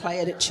 I will play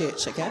it at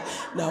church, okay?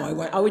 No, I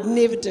won't. I would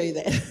never do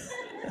that.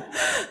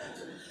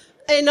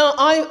 And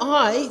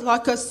I,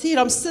 like I said,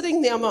 I'm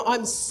sitting there,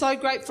 I'm so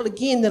grateful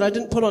again that I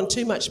didn't put on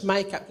too much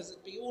makeup because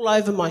it'd be all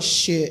over my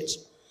shirt.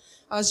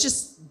 I was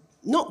just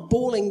not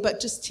bawling, but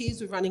just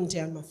tears were running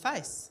down my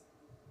face.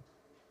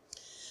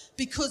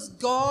 Because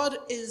God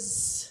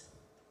is...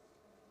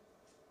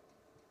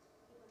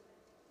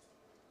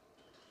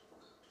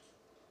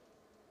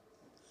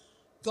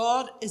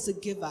 God is a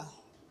giver.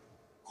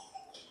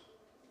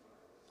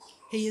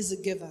 He is a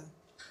giver.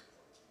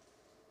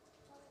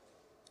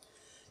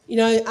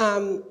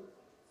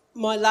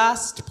 My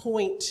last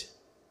point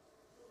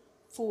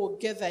for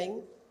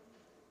giving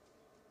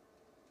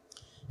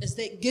is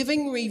that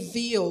giving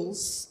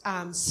reveals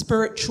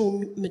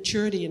spiritual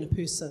maturity in a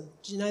person.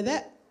 Do you know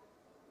that?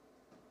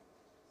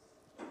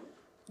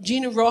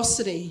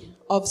 Generosity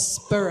of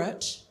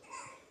spirit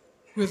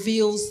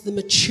reveals the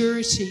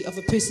maturity of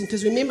a person.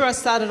 Because remember, I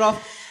started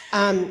off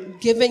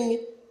giving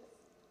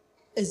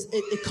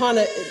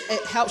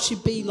it helps you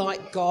be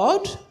like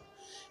God,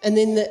 and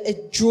then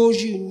it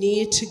draws you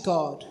near to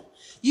God.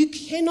 You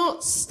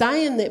cannot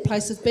stay in that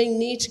place of being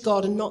near to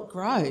God and not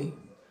grow.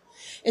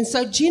 And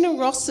so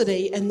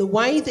generosity and the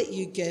way that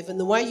you give and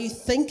the way you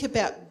think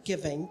about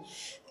giving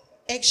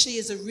actually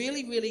is a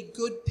really, really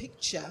good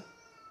picture,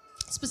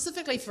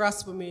 specifically for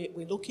us when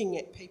we're looking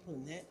at people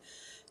in that.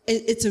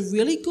 It's a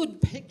really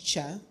good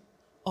picture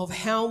of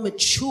how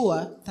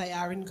mature they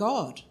are in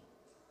God.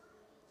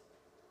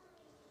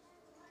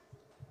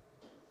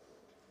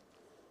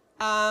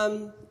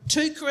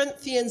 2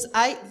 Corinthians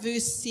 8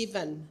 verse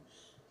 7.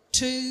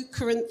 2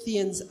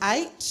 Corinthians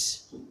 8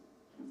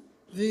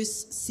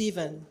 verse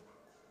 7.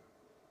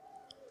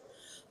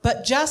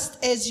 But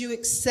just as you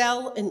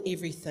excel in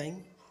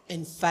everything,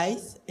 in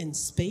faith, in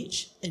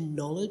speech, in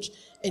knowledge,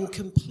 in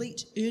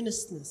complete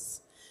earnestness,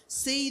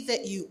 see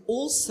that you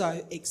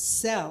also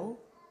excel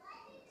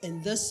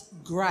in this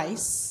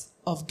grace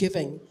of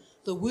giving.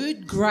 The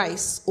word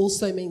grace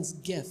also means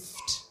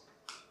gift.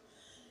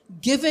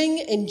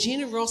 Giving and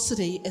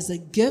generosity is a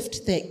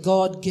gift that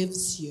God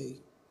gives you.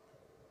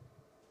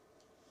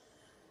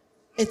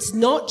 It's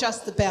not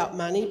just about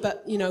money,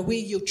 but, where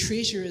your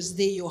treasure is,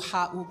 there your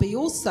heart will be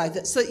also.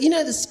 So,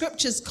 the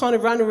scriptures kind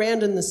of run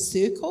around in this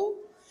circle,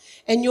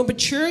 and your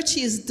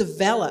maturity is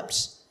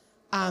developed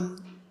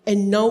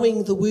in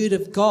knowing the Word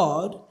of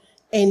God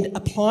and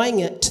applying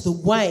it to the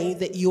way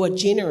that you are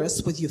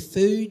generous with your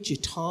food, your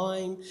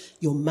time,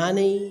 your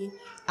money,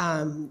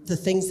 the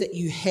things that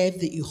you have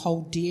that you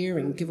hold dear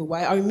and give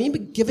away. I remember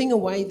giving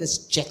away this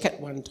jacket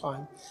one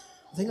time.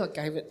 I think I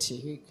gave it to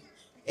you.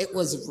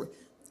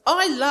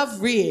 I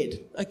love red,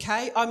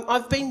 okay?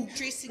 I've been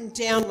dressing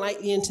down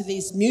lately into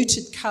these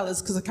muted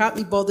colours because I can't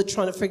be bothered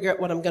trying to figure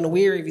out what I'm going to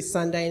wear every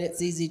Sunday, and it's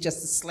easy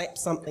just to slap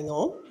something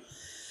on.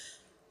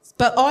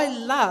 But I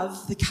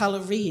love the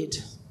colour red.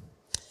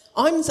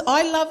 I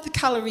love the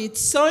colour red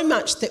so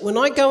much that when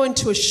I go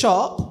into a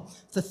shop,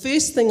 the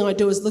first thing I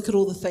do is look at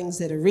all the things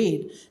that are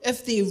red.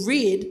 If they're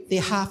red,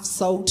 they're half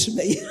sold to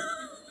me.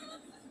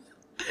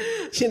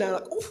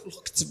 Like, oh,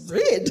 look, it's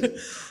red.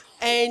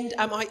 And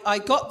I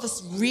got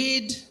this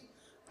red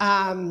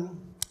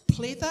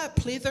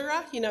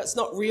plethora. It's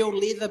not real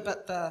leather,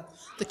 but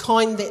the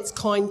kind that's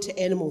kind to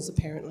animals,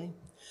 apparently.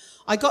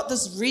 I got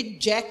this red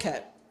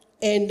jacket,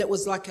 and it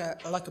was like a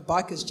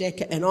biker's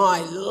jacket, and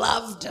I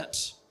loved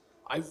it.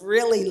 I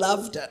really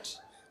loved it.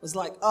 It was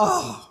like,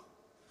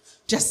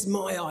 just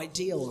my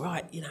ideal,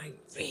 right?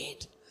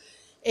 Red.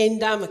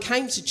 And I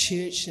came to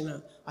church,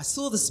 and I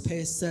saw this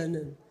person,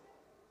 and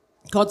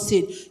God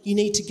said, you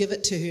need to give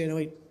it to her. And I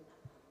went,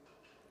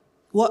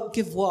 what?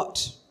 Give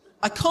what?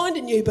 I kind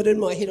of knew, but in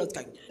my head I was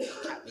going, no, you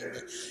can't mean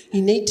that.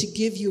 You need to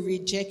give your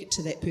red jacket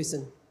to that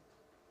person.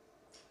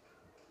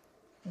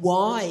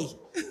 Why?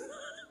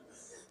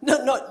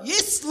 No, not,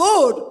 yes,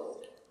 Lord.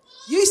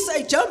 You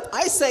say jump,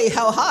 I say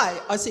how high.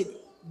 I said,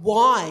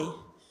 why?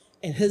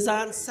 And his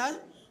answer,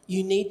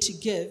 you need to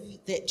give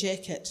that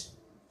jacket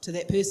to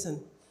that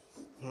person.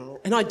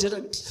 And I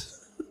didn't.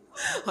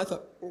 I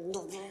thought,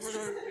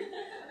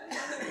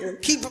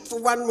 keep it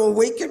for one more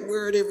week and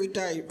wear it every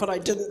day. But I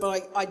didn't.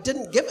 But I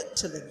didn't give it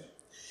to them.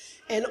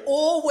 And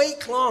all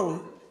week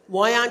long,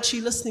 why aren't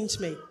you listening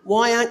to me?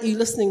 Why aren't you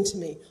listening to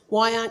me?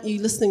 Why aren't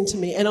you listening to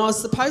me? And I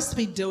was supposed to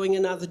be doing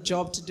another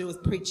job to do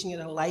with preaching at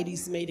a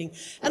ladies' meeting.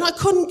 And I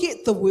couldn't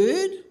get the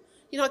word.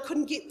 I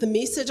couldn't get the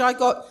message. I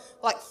got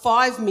like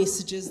 5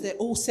 messages that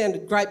all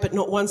sounded great, but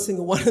not one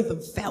single one of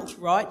them felt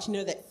right.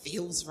 That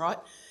feels right.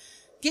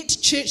 Get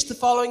to church the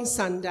following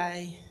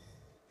Sunday.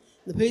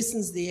 The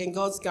person's there and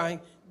God's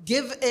going,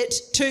 give it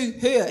to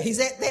her. He's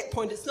at that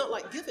point. It's not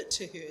like give it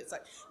to her. It's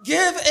like,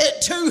 give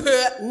it to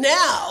her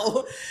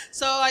now.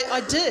 So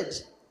I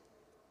did.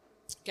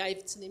 Gave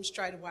it to them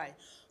straight away.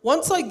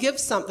 Once I give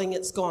something,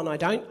 it's gone. I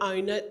don't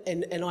own it,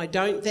 and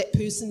that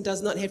person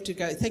does not have to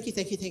go, thank you.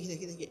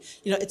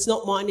 It's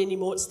not mine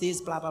anymore, it's theirs,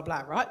 blah, blah,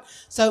 blah, right?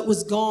 So it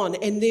was gone,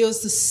 and there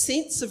was this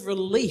sense of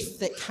relief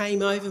that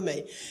came over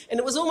me. And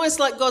it was almost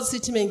like God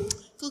said to me,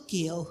 good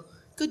girl,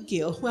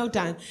 well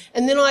done.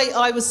 And then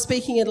I was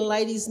speaking at a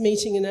ladies'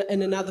 meeting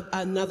in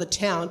another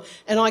town,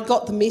 and I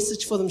got the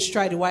message for them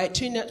straight away. It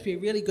turned out to be a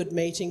really good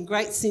meeting,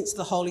 great sense of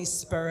the Holy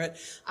Spirit.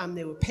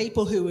 There were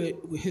people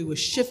who were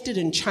shifted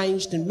and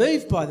changed and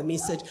moved by the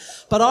message,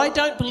 but I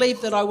don't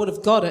believe that I would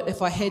have got it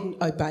if I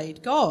hadn't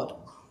obeyed God.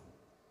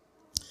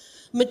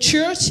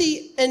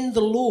 Maturity in the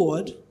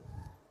Lord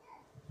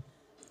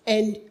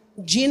and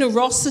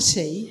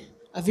generosity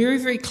are very,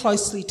 very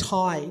closely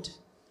tied,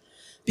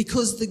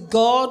 because the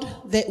God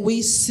that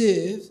we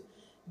serve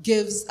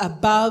gives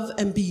above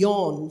and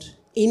beyond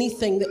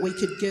anything that we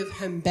could give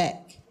him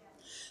back.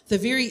 The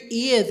very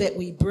air that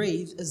we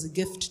breathe is a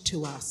gift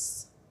to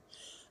us.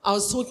 I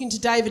was talking to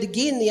David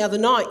again the other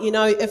night,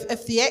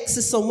 if the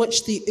axis on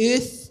which the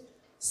earth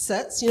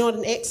sits, you know what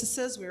an axis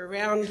is? We're a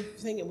round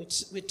thing and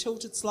we're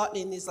tilted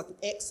slightly, and there's like an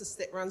axis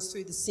that runs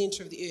through the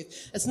centre of the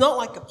earth. It's not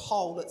like a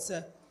pole, it's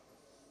a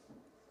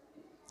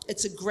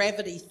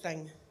gravity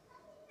thing.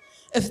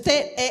 If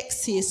that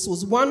axis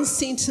was 1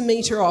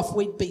 centimetre off,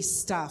 we'd be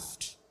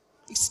stuffed.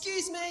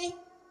 Excuse me?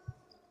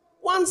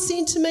 1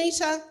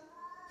 centimetre?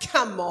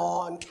 Come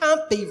on,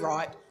 can't be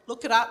right.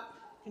 Look it up.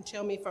 You can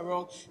tell me if I'm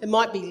wrong. It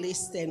might be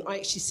less than. I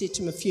actually said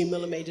to him a few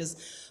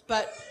millimetres.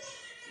 But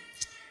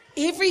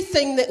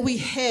everything that we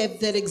have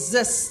that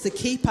exists to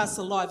keep us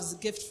alive is a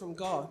gift from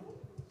God.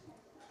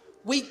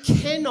 We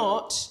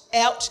cannot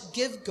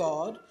outgive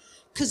God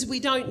because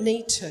we don't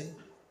need to.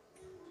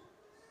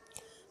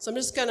 So I'm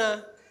just going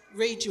to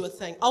read you a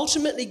thing.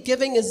 Ultimately,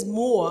 giving is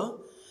more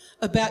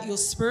about your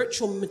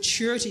spiritual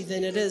maturity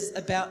than it is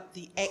about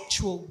the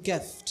actual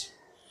gift.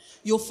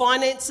 Your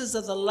finances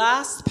are the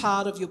last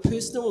part of your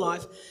personal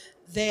life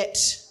that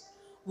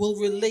will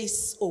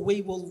release, or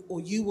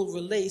you will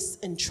release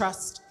in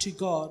trust to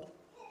God.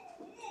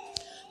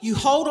 You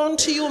hold on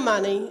to your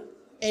money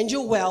and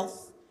your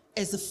wealth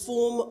as a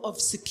form of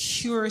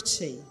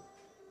security.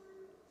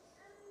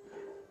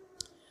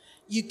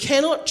 You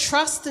cannot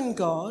trust in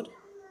God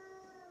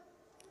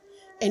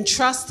and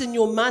trust in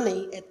your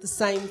money at the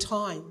same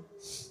time.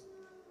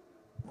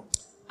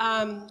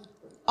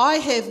 I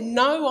have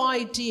no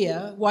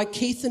idea why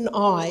Keith and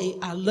I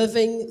are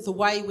living the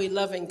way we're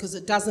living, because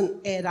it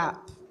doesn't add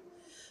up.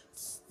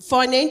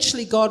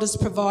 Financially, God has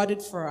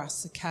provided for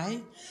us,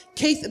 okay?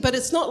 Keith, but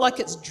it's not like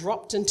it's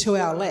dropped into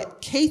our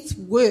lap. Keith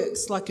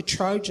works like a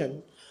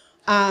Trojan.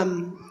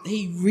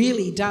 He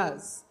really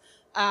does.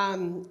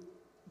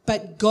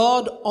 But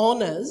God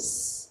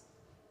honours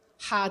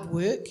hard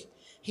work.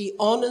 He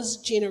honours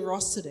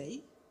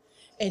generosity,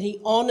 and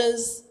he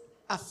honours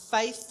a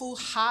faithful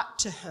heart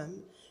to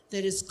him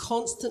that is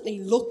constantly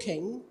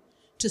looking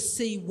to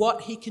see what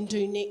he can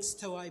do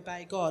next to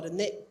obey God. And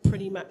that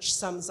pretty much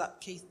sums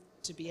up Keith,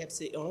 to be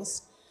absolutely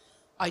honest.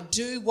 I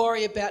do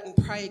worry about and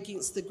pray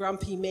against the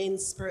grumpy man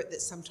spirit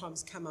that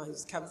sometimes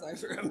comes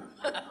over him.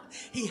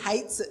 He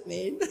hates it,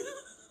 man.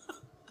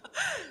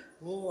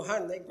 Oh,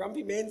 honey, that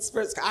grumpy man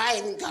spirit's, I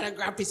ain't got a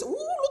grumpy spirit.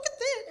 Oh, look at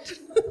that.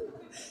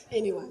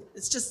 Anyway,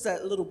 it's just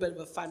a little bit of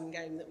a fun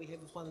game that we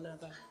have with one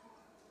another.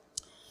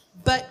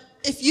 But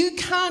if you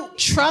can't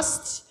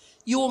trust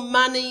your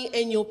money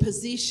and your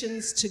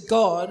possessions to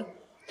God,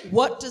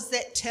 what does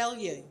that tell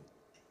you?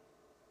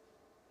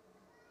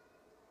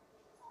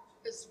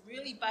 It's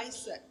really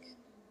basic.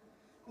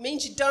 It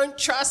means you don't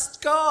trust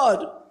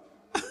God.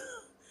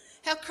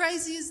 How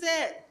crazy is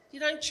that? You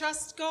don't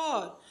trust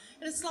God.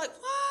 And it's like,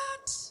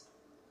 what?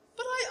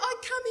 But I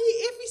come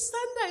here every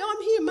Sunday.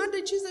 I'm here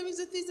Monday, Tuesday,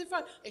 Wednesday, Thursday,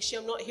 Friday. Actually,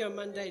 I'm not here on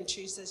Monday and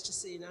Tuesdays,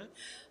 just so you know.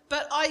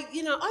 But I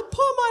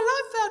pour my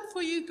life out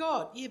for you,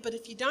 God. Yeah, but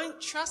if you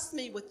don't trust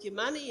me with your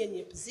money and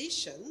your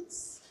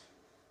possessions,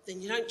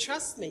 then you don't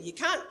trust me. You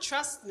can't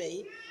trust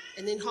me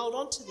and then hold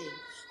on to them.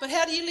 But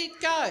how do you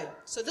let go?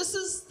 So this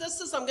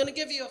is I'm going to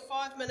give you a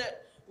 5-minute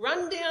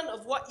rundown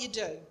of what you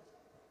do.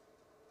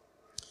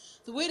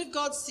 The Word of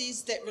God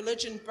says that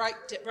religion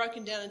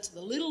broken down into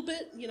the little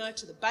bit,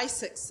 to the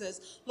basics,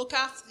 says look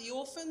after the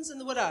orphans and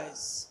the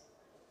widows.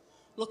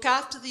 Look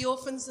after the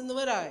orphans and the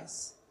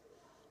widows.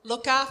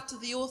 Look after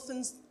the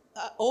orphans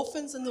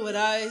and the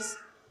widows.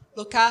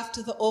 Look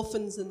after the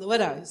orphans and the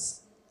widows.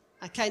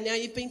 Okay, now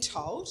you've been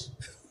told.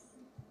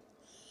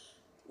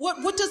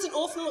 What does an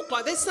orphan look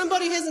like? That's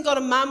somebody who hasn't got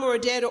a mum or a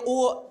dad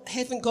or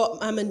haven't got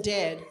mum and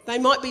dad. They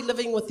might be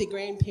living with their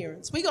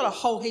grandparents. We got a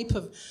whole heap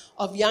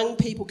of young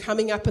people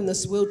coming up in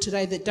this world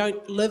today that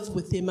don't live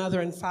with their mother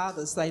and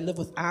fathers. They live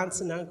with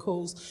aunts and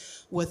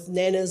uncles, with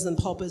nanas and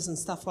poppers and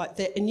stuff like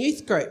that in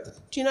youth group.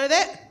 Do you know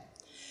that?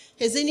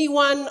 Has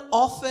anyone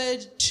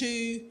offered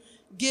to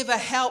give a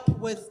help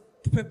with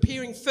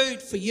preparing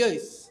food for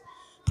youth?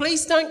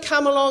 Please don't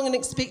come along and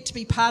expect to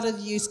be part of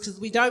the youth because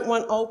we don't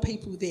want old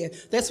people there.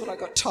 That's what I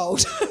got told.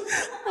 But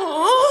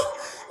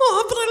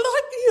I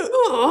like you.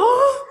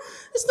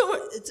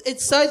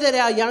 It's so that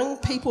our young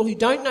people who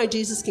don't know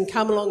Jesus can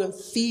come along and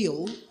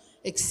feel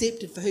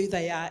accepted for who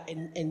they are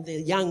and the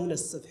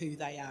youngness of who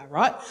they are,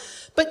 right?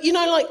 But,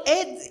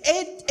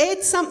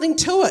 add something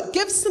to it.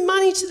 Give some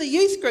money to the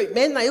youth group,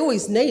 man. They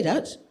always need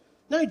it.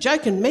 No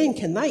joking, man,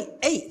 can they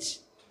eat?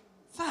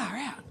 Far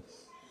out.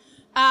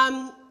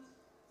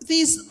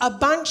 There's a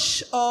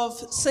bunch of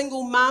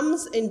single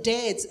mums and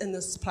dads in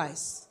this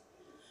place.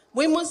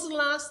 When was the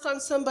last time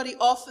somebody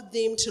offered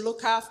them to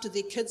look after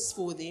their kids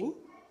for them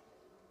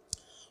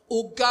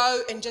or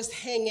go and just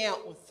hang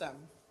out with them?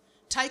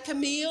 Take a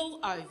meal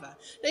over.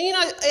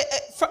 Now,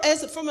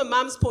 from a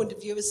mum's point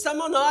of view, as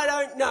someone I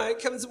don't know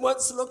comes and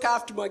wants to look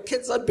after my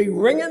kids, I'd be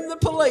ringing the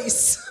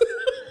police.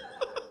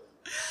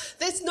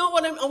 That's not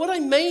what I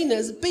mean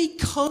is be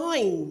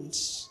kind.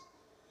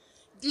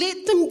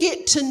 Let them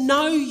get to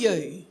know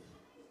you,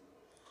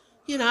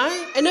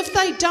 and if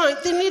they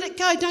don't, then let it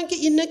go. Don't get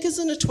your knickers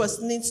in a twist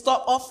and then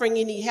stop offering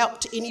any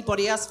help to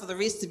anybody else for the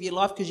rest of your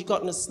life because you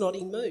got in a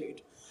snotty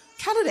mood.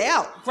 Cut it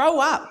out. Grow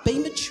up. Be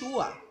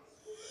mature.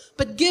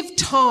 But give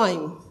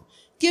time,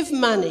 give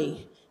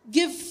money,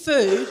 give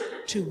food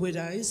to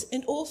widows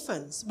and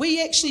orphans.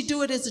 We actually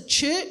do it as a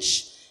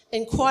church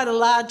in quite a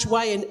large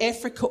way in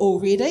Africa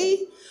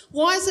already.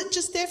 Why is it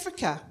just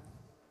Africa?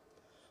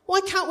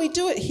 Why can't we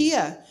do it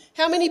here?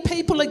 How many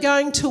people are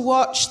going to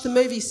watch the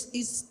movie?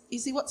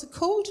 What's it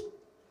called?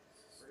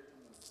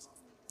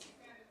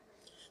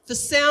 The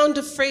Sound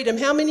of Freedom.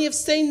 How many have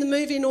seen the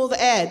movie and all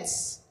the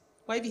ads?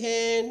 Wave your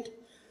hand.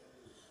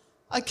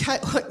 Okay,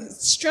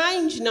 it's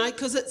strange,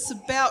 because it's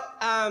about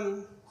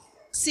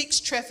sex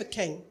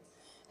trafficking.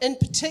 In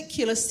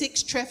particular,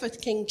 sex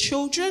trafficking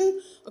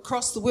children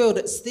across the world.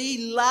 It's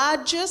the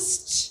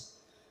largest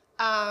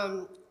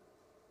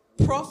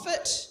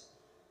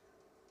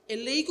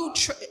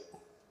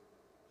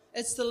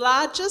it's the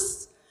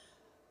largest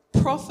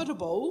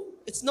profitable,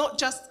 it's not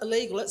just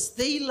illegal, it's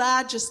the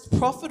largest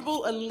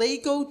profitable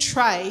illegal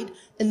trade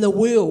in the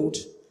world.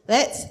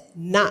 That's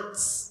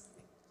nuts.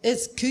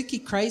 It's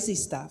kooky, crazy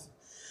stuff.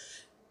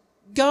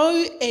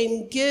 Go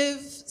and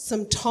give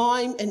some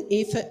time and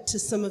effort to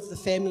some of the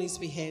families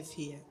we have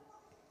here.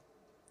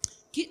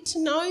 Get to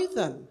know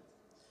them.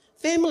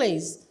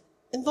 Families,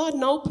 invite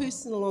an old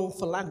person along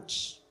for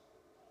lunch.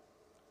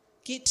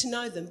 Get to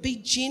know them. Be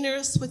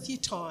generous with your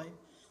time.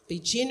 Be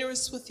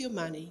generous with your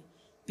money.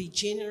 Be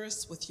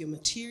generous with your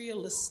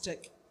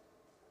materialistic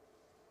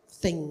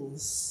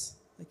things.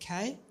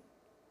 Okay?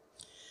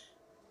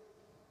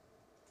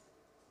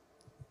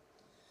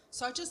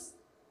 So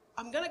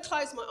I'm going to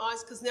close my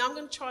eyes because now I'm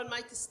going to try and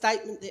make a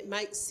statement that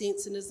makes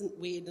sense and isn't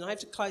weird. And I have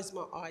to close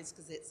my eyes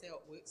because that's how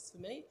it works for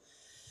me.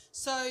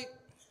 So,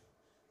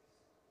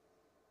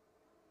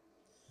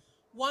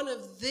 one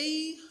of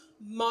the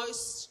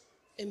most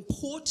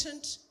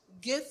important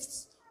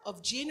gifts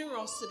of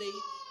generosity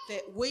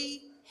that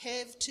we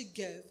have to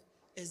give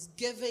is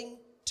giving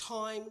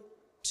time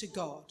to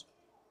God.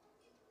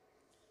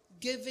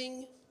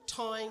 Giving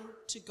time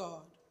to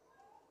God.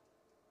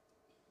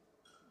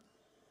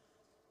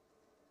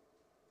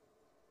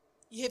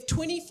 You have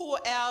 24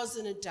 hours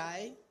in a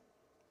day.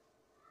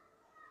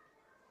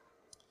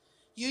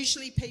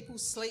 Usually people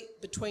sleep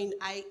between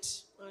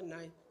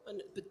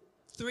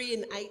 3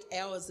 and 8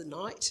 hours a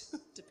night,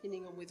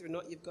 depending on whether or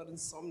not you've got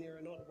insomnia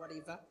or not or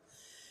whatever.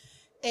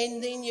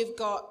 And then you've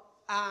got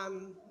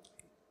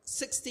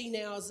 16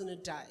 hours in a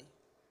day.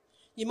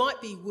 You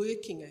might be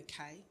working,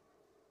 okay?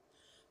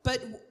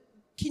 But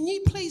can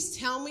you please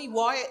tell me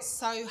why it's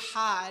so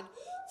hard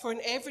for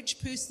an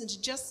average person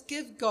to just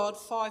give God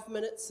 5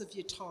 minutes of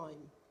your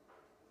time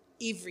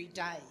every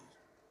day.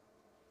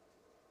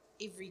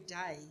 Every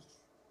day.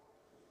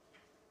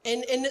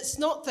 And it's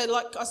not that,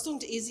 like, I was talking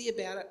to Izzy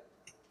about it,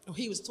 or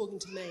he was talking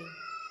to me.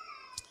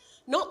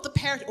 Not the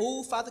parrot,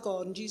 oh, Father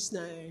God, in Jesus'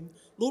 name,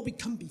 Lord, we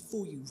come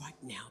before you right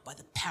now by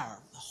the power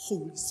of the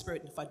Holy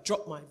Spirit. And if I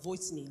drop my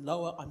voice any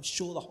lower, I'm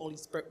sure the Holy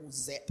Spirit will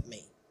zap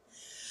me.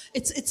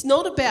 It's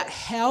not about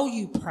how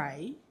you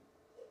pray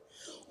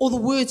or the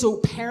words or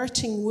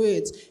parroting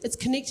words. It's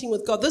connecting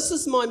with God. This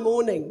is my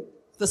morning,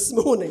 this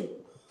morning.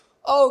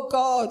 Oh,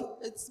 God,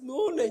 it's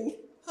morning.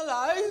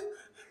 Hello?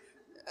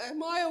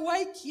 Am I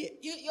awake yet?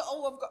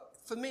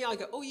 For me, I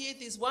go, oh, yeah,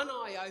 there's one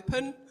eye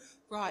open.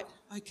 Right,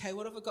 okay,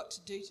 what have I got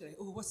to do today?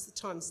 Oh, what's the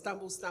time?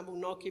 Stumble,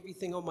 knock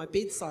everything on my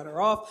bedside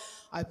are off.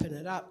 Open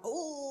it up.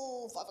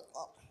 Oh, 5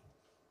 o'clock.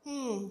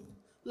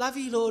 Love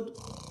you, Lord.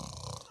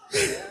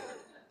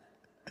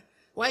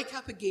 Wake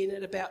up again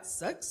at about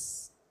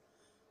 6.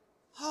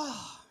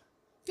 Oh,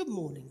 good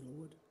morning,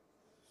 Lord.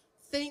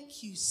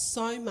 Thank you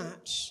so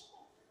much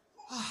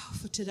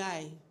for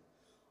today.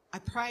 I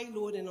pray,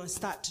 Lord, and I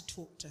start to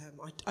talk to him.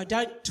 I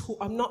don't talk,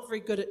 I'm not very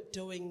good at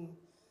doing,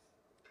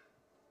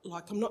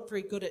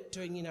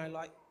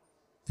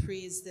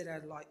 prayers that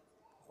are like,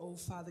 oh,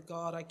 Father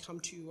God, I come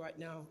to you right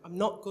now. I'm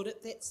not good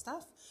at that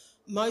stuff.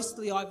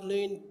 Mostly I've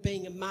learned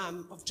being a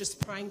mum of just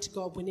praying to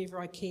God whenever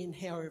I can,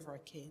 however I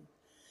can.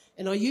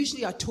 And I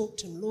talk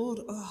to him, Lord,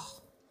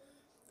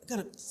 I've got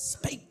to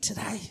speak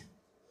today.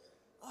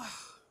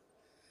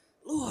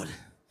 Lord,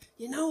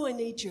 you know I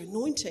need your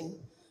anointing,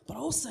 but I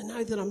also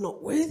know that I'm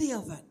not worthy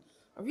of it.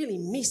 I really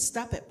messed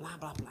up at blah,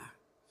 blah, blah.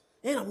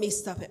 And I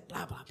messed up at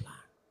blah, blah, blah.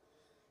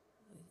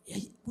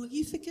 Will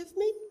you forgive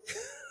me?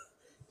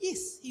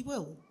 Yes, he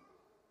will.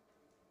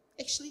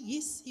 Actually,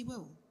 yes, he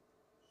will.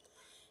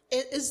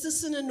 Is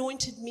this an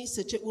anointed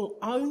message? It will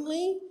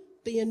only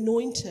be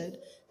anointed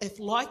if,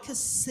 like a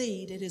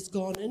seed, it has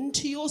gone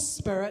into your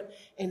spirit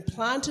and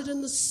planted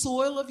in the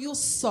soil of your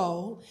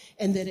soul,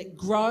 and that it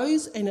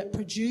grows and it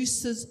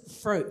produces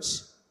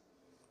fruit.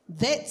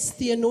 That's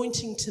the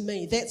anointing to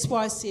me. That's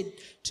why I said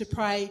to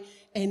pray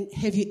and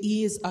have your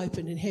ears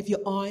open and have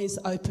your eyes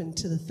open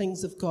to the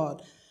things of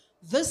God.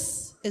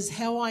 This is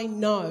how I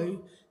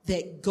know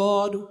that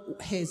God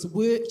has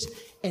worked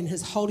and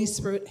his Holy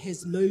Spirit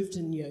has moved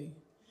in you.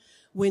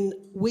 When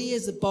we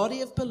as a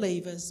body of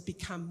believers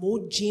become more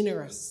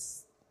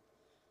generous.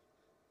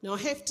 Now I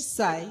have to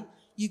say,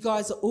 you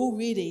guys are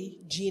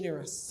already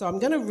generous. So I'm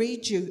going to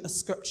read you a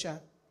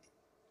scripture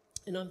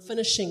and I'm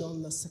finishing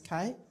on this,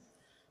 okay?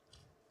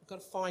 I've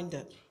got to find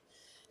it.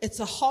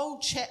 It's a whole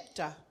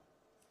chapter.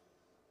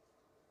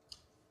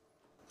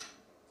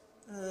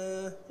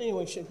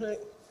 Anyway, should I?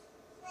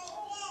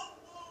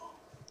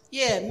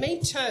 Yeah, me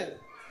too.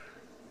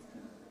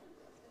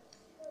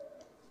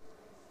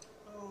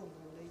 Oh,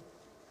 Lordy.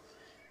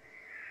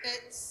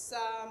 It's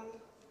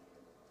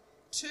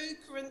 2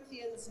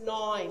 Corinthians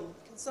 9.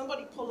 Can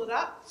somebody pull it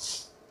up?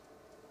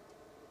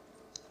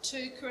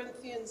 2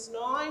 Corinthians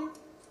 9.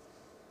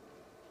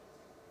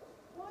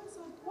 Why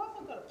have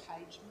I got a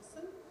page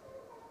missing?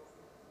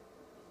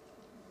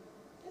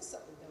 There's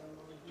something going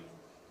on here.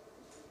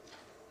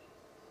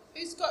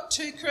 Who's got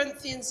 2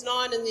 Corinthians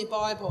 9 in their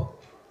Bible?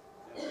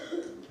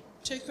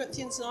 2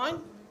 Corinthians 9?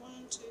 1,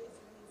 2, 3, 4,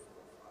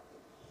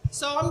 5.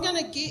 So I'm going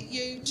to get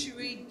you to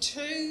read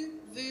 2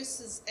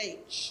 verses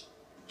each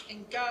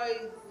and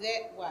go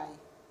that way,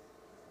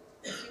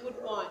 if you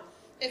wouldn't mind.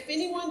 If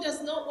anyone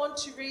does not want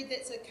to read,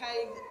 that's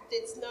okay.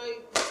 That's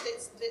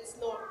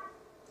not.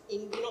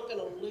 You're not going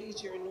to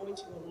lose your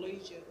anointing or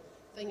lose your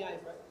thing over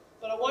it.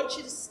 But I want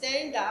you to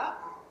stand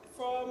up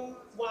from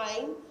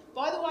Wayne.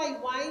 By the way,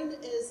 Wayne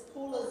is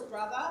Paula's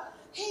brother.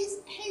 He's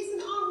an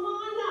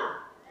onliner.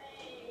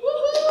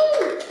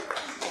 Woohoo!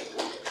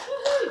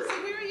 Woohoo!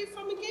 So where are you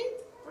from again?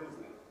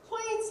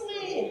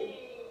 Queensland.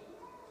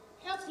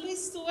 How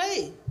blessed are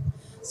we?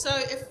 So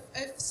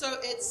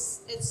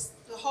it's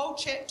the whole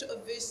chapter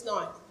of verse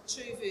 9,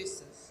 2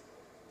 verses.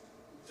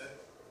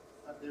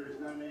 There is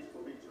no need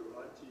for me to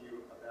write to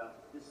you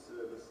about this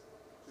service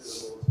to the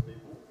Lord's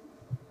people,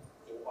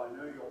 for I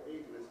know your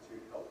eagerness to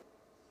help,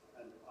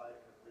 and I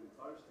have been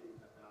boasting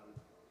about it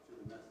to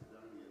the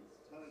Macedonians,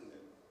 telling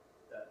them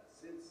that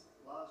since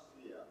last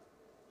year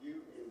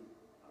you in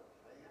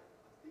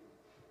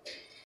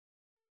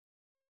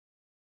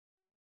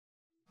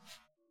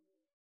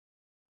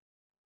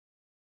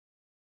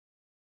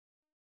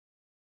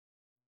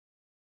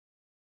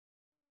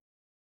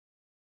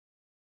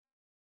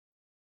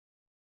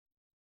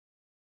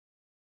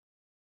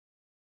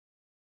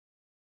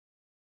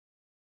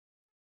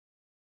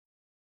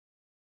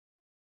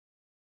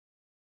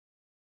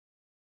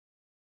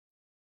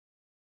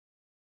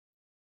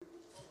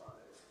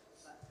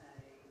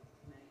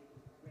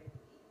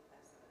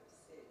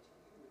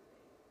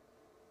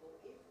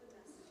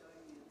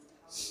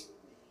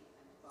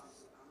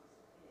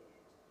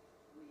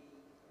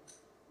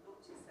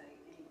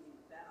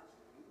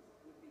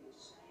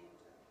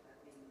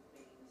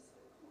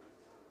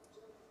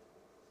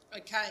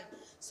Okay,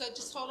 so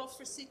just hold off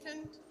for a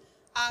second.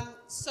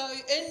 So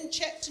in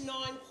chapter 9,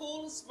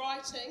 Paul is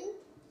writing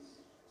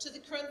to the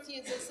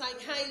Corinthians and saying,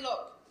 hey,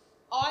 look,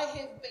 I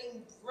have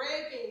been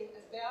bragging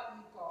about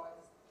you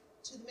guys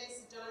to the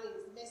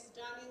Macedonians. The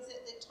Macedonians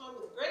at that time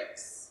were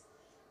Greeks,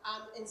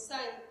 and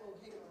saying, oh,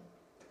 hang on,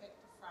 back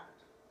to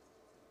front.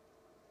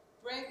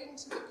 Bragging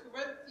to the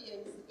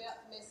Corinthians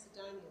about the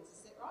Macedonians,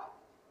 is that right?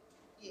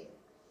 Yeah.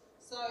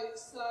 So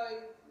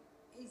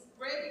he's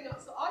bragging up.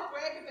 So I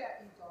brag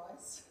about you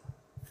guys.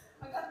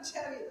 I got to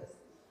tell you this.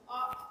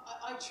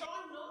 I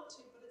try not to,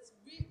 but it's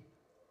real.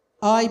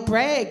 I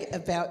brag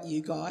about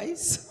you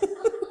guys.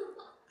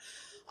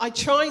 I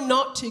try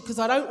not to because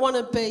I don't want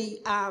to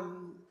be, I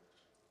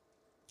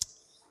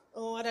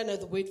don't know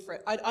the word for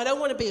it. I don't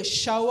want to be a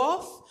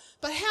show-off.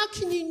 But how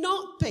can you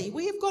not be?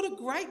 We have got a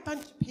great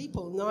bunch of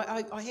people.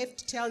 And I have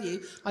to tell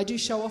you, I do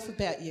show off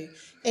about you.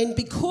 And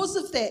because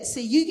of that,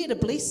 see, you get a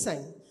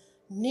blessing.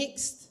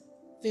 Next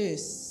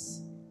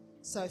verse.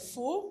 So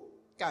 4,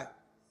 go.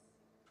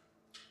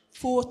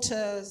 4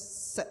 to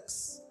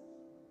 6.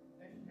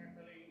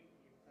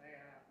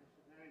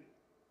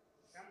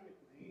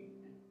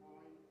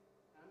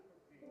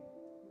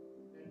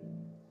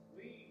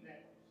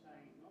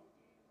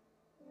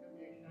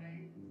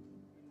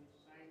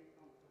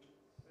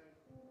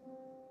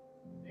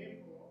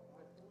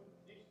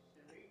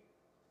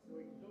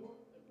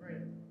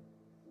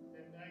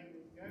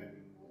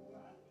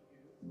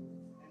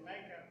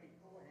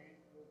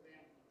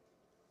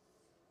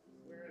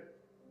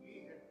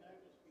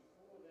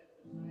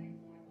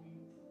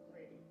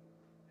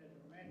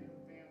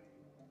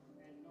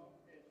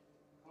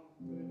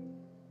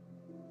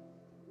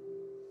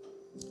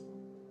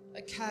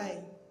 Okay.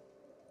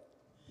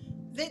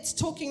 That's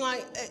talking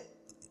like,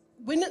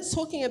 when it's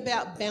talking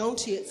about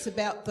bounty, it's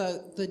about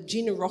the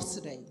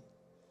generosity.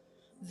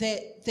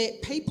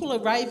 That people are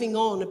raving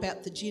on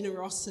about the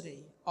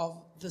generosity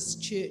of this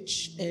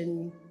church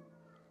in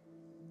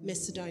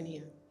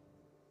Macedonia.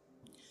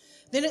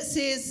 Then it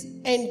says,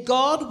 and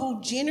God will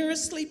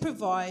generously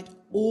provide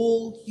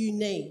all you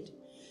need.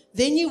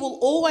 Then you will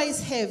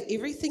always have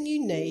everything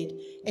you need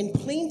and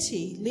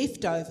plenty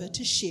left over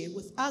to share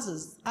with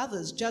others.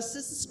 Just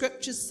as the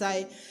scriptures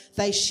say,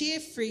 they share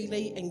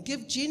freely and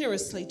give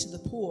generously to the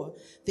poor.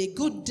 Their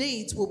good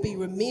deeds will be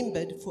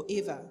remembered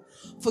forever.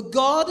 For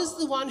God is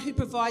the one who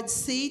provides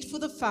seed for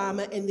the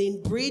farmer and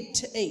then bread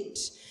to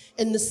eat.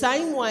 In the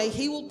same way,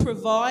 he will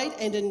provide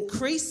and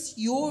increase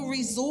your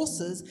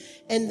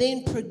resources and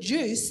then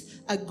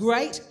produce a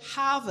great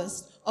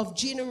harvest of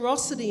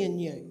generosity in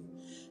you.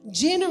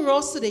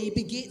 Generosity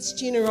begets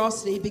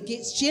generosity,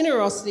 begets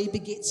generosity,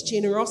 begets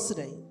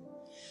generosity.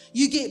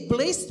 You get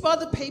blessed by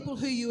the people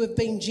who you have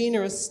been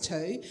generous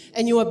to,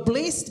 and you are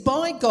blessed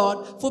by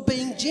God for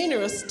being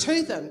generous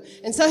to them.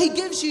 And so he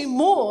gives you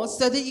more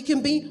so that you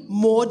can be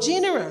more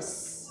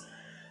generous.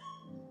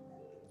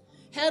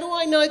 How do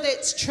I know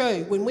that's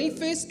true? When we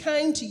first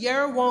came to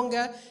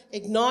Yarrawonga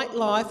Ignite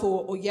Life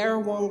or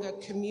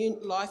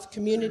Yarrawonga Life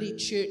Community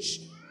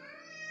Church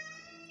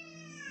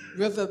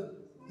River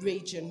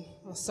region.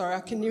 Oh, sorry, I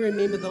can never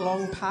remember the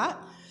long part.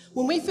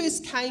 When we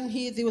first came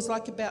here, there was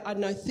like about,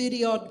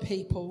 30-odd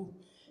people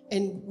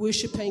and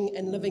worshipping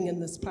and living in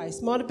this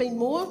place. Might have been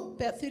more,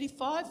 about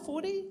 35,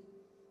 40.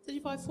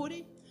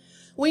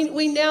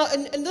 We now,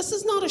 and this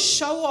is not a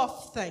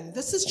show-off thing.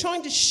 This is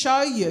trying to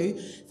show you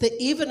the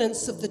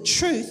evidence of the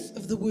truth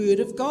of the Word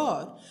of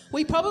God.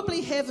 We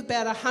probably have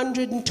about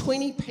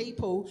 120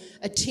 people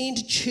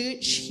attend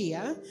church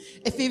here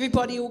if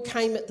everybody all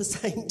came at the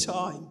same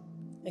time,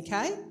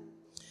 okay?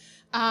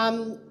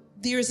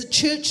 There is a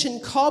church in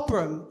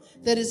Cobram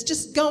that is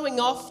just going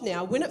off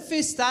now. When it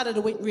first started,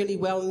 it went really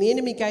well, and the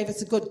enemy gave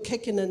us a good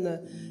kicking in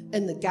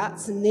the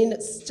guts, and then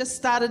it's just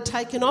started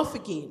taking off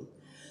again.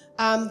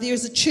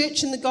 There's a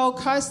church in the Gold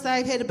Coast.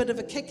 They've had a bit of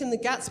a kick in the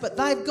guts, but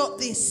they've got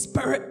their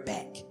spirit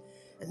back,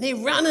 and they're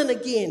running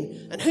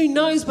again, and who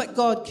knows what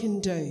God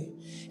can do.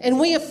 And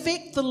we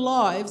affect the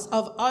lives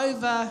of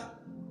over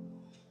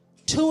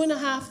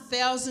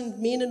 2,500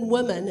 men and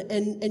women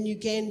in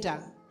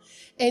Uganda.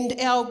 And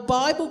our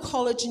Bible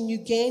college in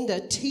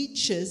Uganda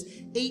teaches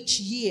each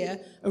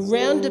year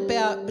around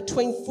about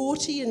between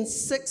 40 and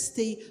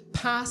 60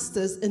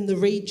 pastors in the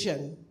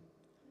region.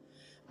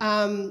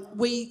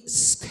 We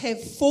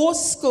have 4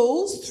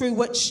 schools through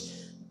which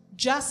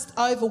just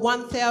over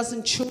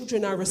 1,000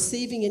 children are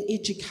receiving an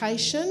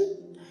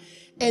education.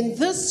 And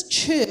this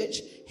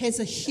church has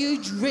a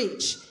huge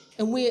reach.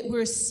 And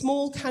we're a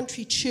small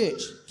country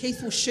church.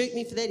 Keith will shoot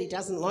me for that. He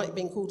doesn't like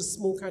being called a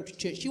small country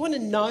church. You want to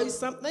know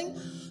something?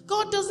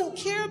 God doesn't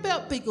care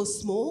about big or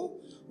small.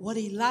 What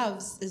he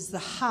loves is the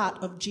heart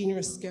of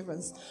generous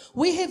givers.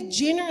 We have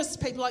generous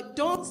people, like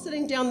Don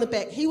sitting down the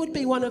back. He would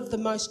be one of the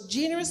most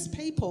generous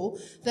people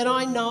that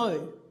I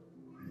know.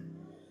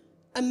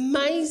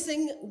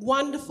 Amazing,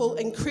 wonderful,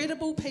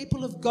 incredible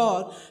people of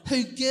God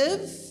who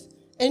give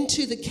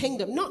into the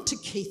kingdom, not to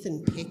Keith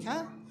and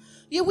Pekka.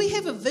 Yeah, we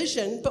have a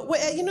vision, but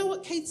you know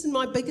what Keith's and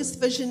my biggest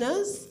vision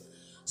is?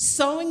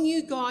 Sowing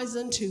you guys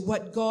into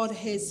what God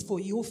has for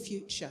your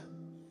future.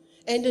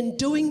 And in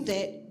doing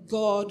that,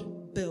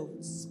 God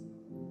builds.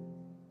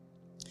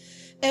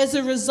 As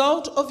a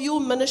result of your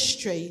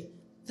ministry,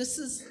 this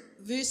is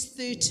verse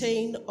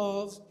 13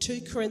 of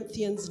 2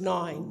 Corinthians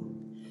 9.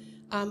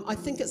 I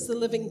think it's the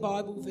Living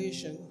Bible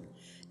version.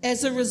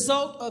 As a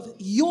result of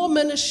your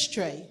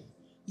ministry,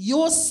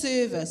 your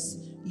service,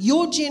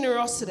 your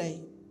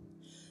generosity,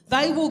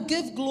 they will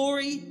give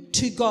glory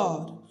to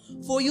God.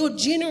 For your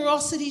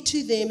generosity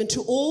to them and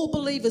to all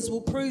believers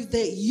will prove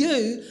that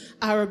you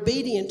are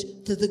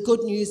obedient to the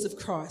good news of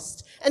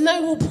Christ. And they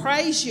will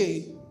praise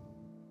you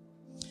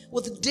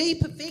with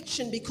deep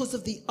affection because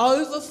of the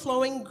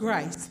overflowing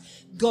grace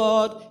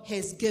God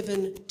has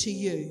given to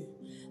you.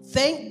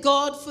 Thank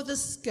God for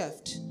this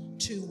gift,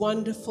 too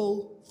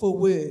wonderful for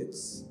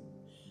words.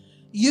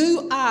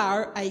 You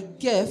are a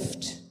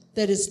gift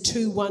that is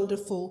too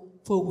wonderful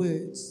for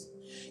words.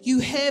 You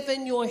have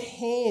in your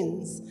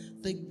hands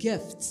the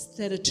gifts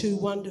that are too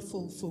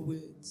wonderful for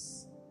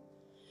words.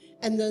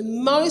 And the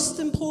most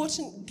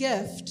important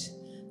gift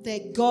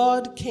that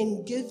God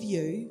can give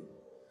you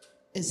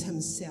is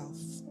Himself.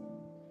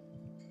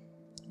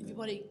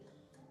 Everybody,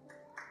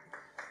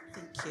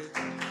 thank you.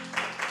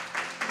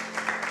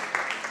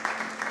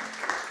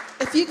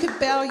 If you could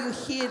bow your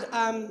head,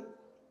 I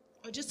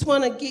just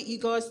want to get you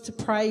guys to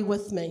pray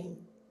with me.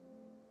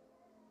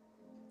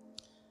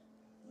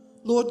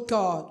 Lord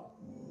God,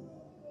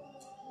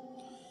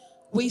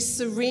 we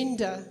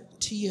surrender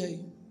to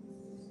you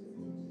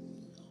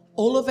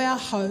all of our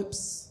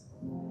hopes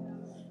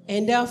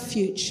and our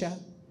future.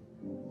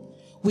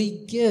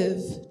 We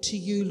give to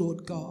you,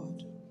 Lord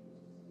God.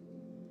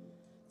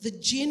 The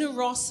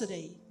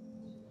generosity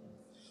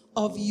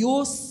of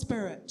your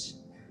Spirit,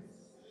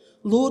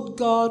 Lord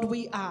God,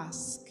 we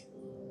ask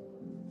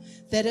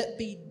that it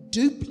be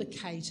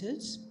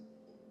duplicated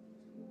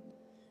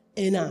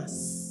in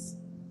us.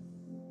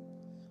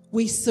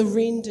 We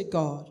surrender,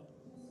 God,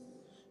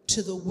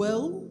 to the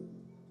will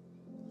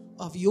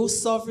of your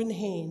sovereign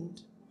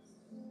hand.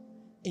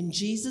 In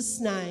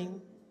Jesus'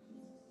 name,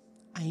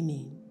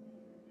 amen.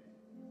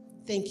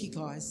 Thank you,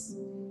 guys.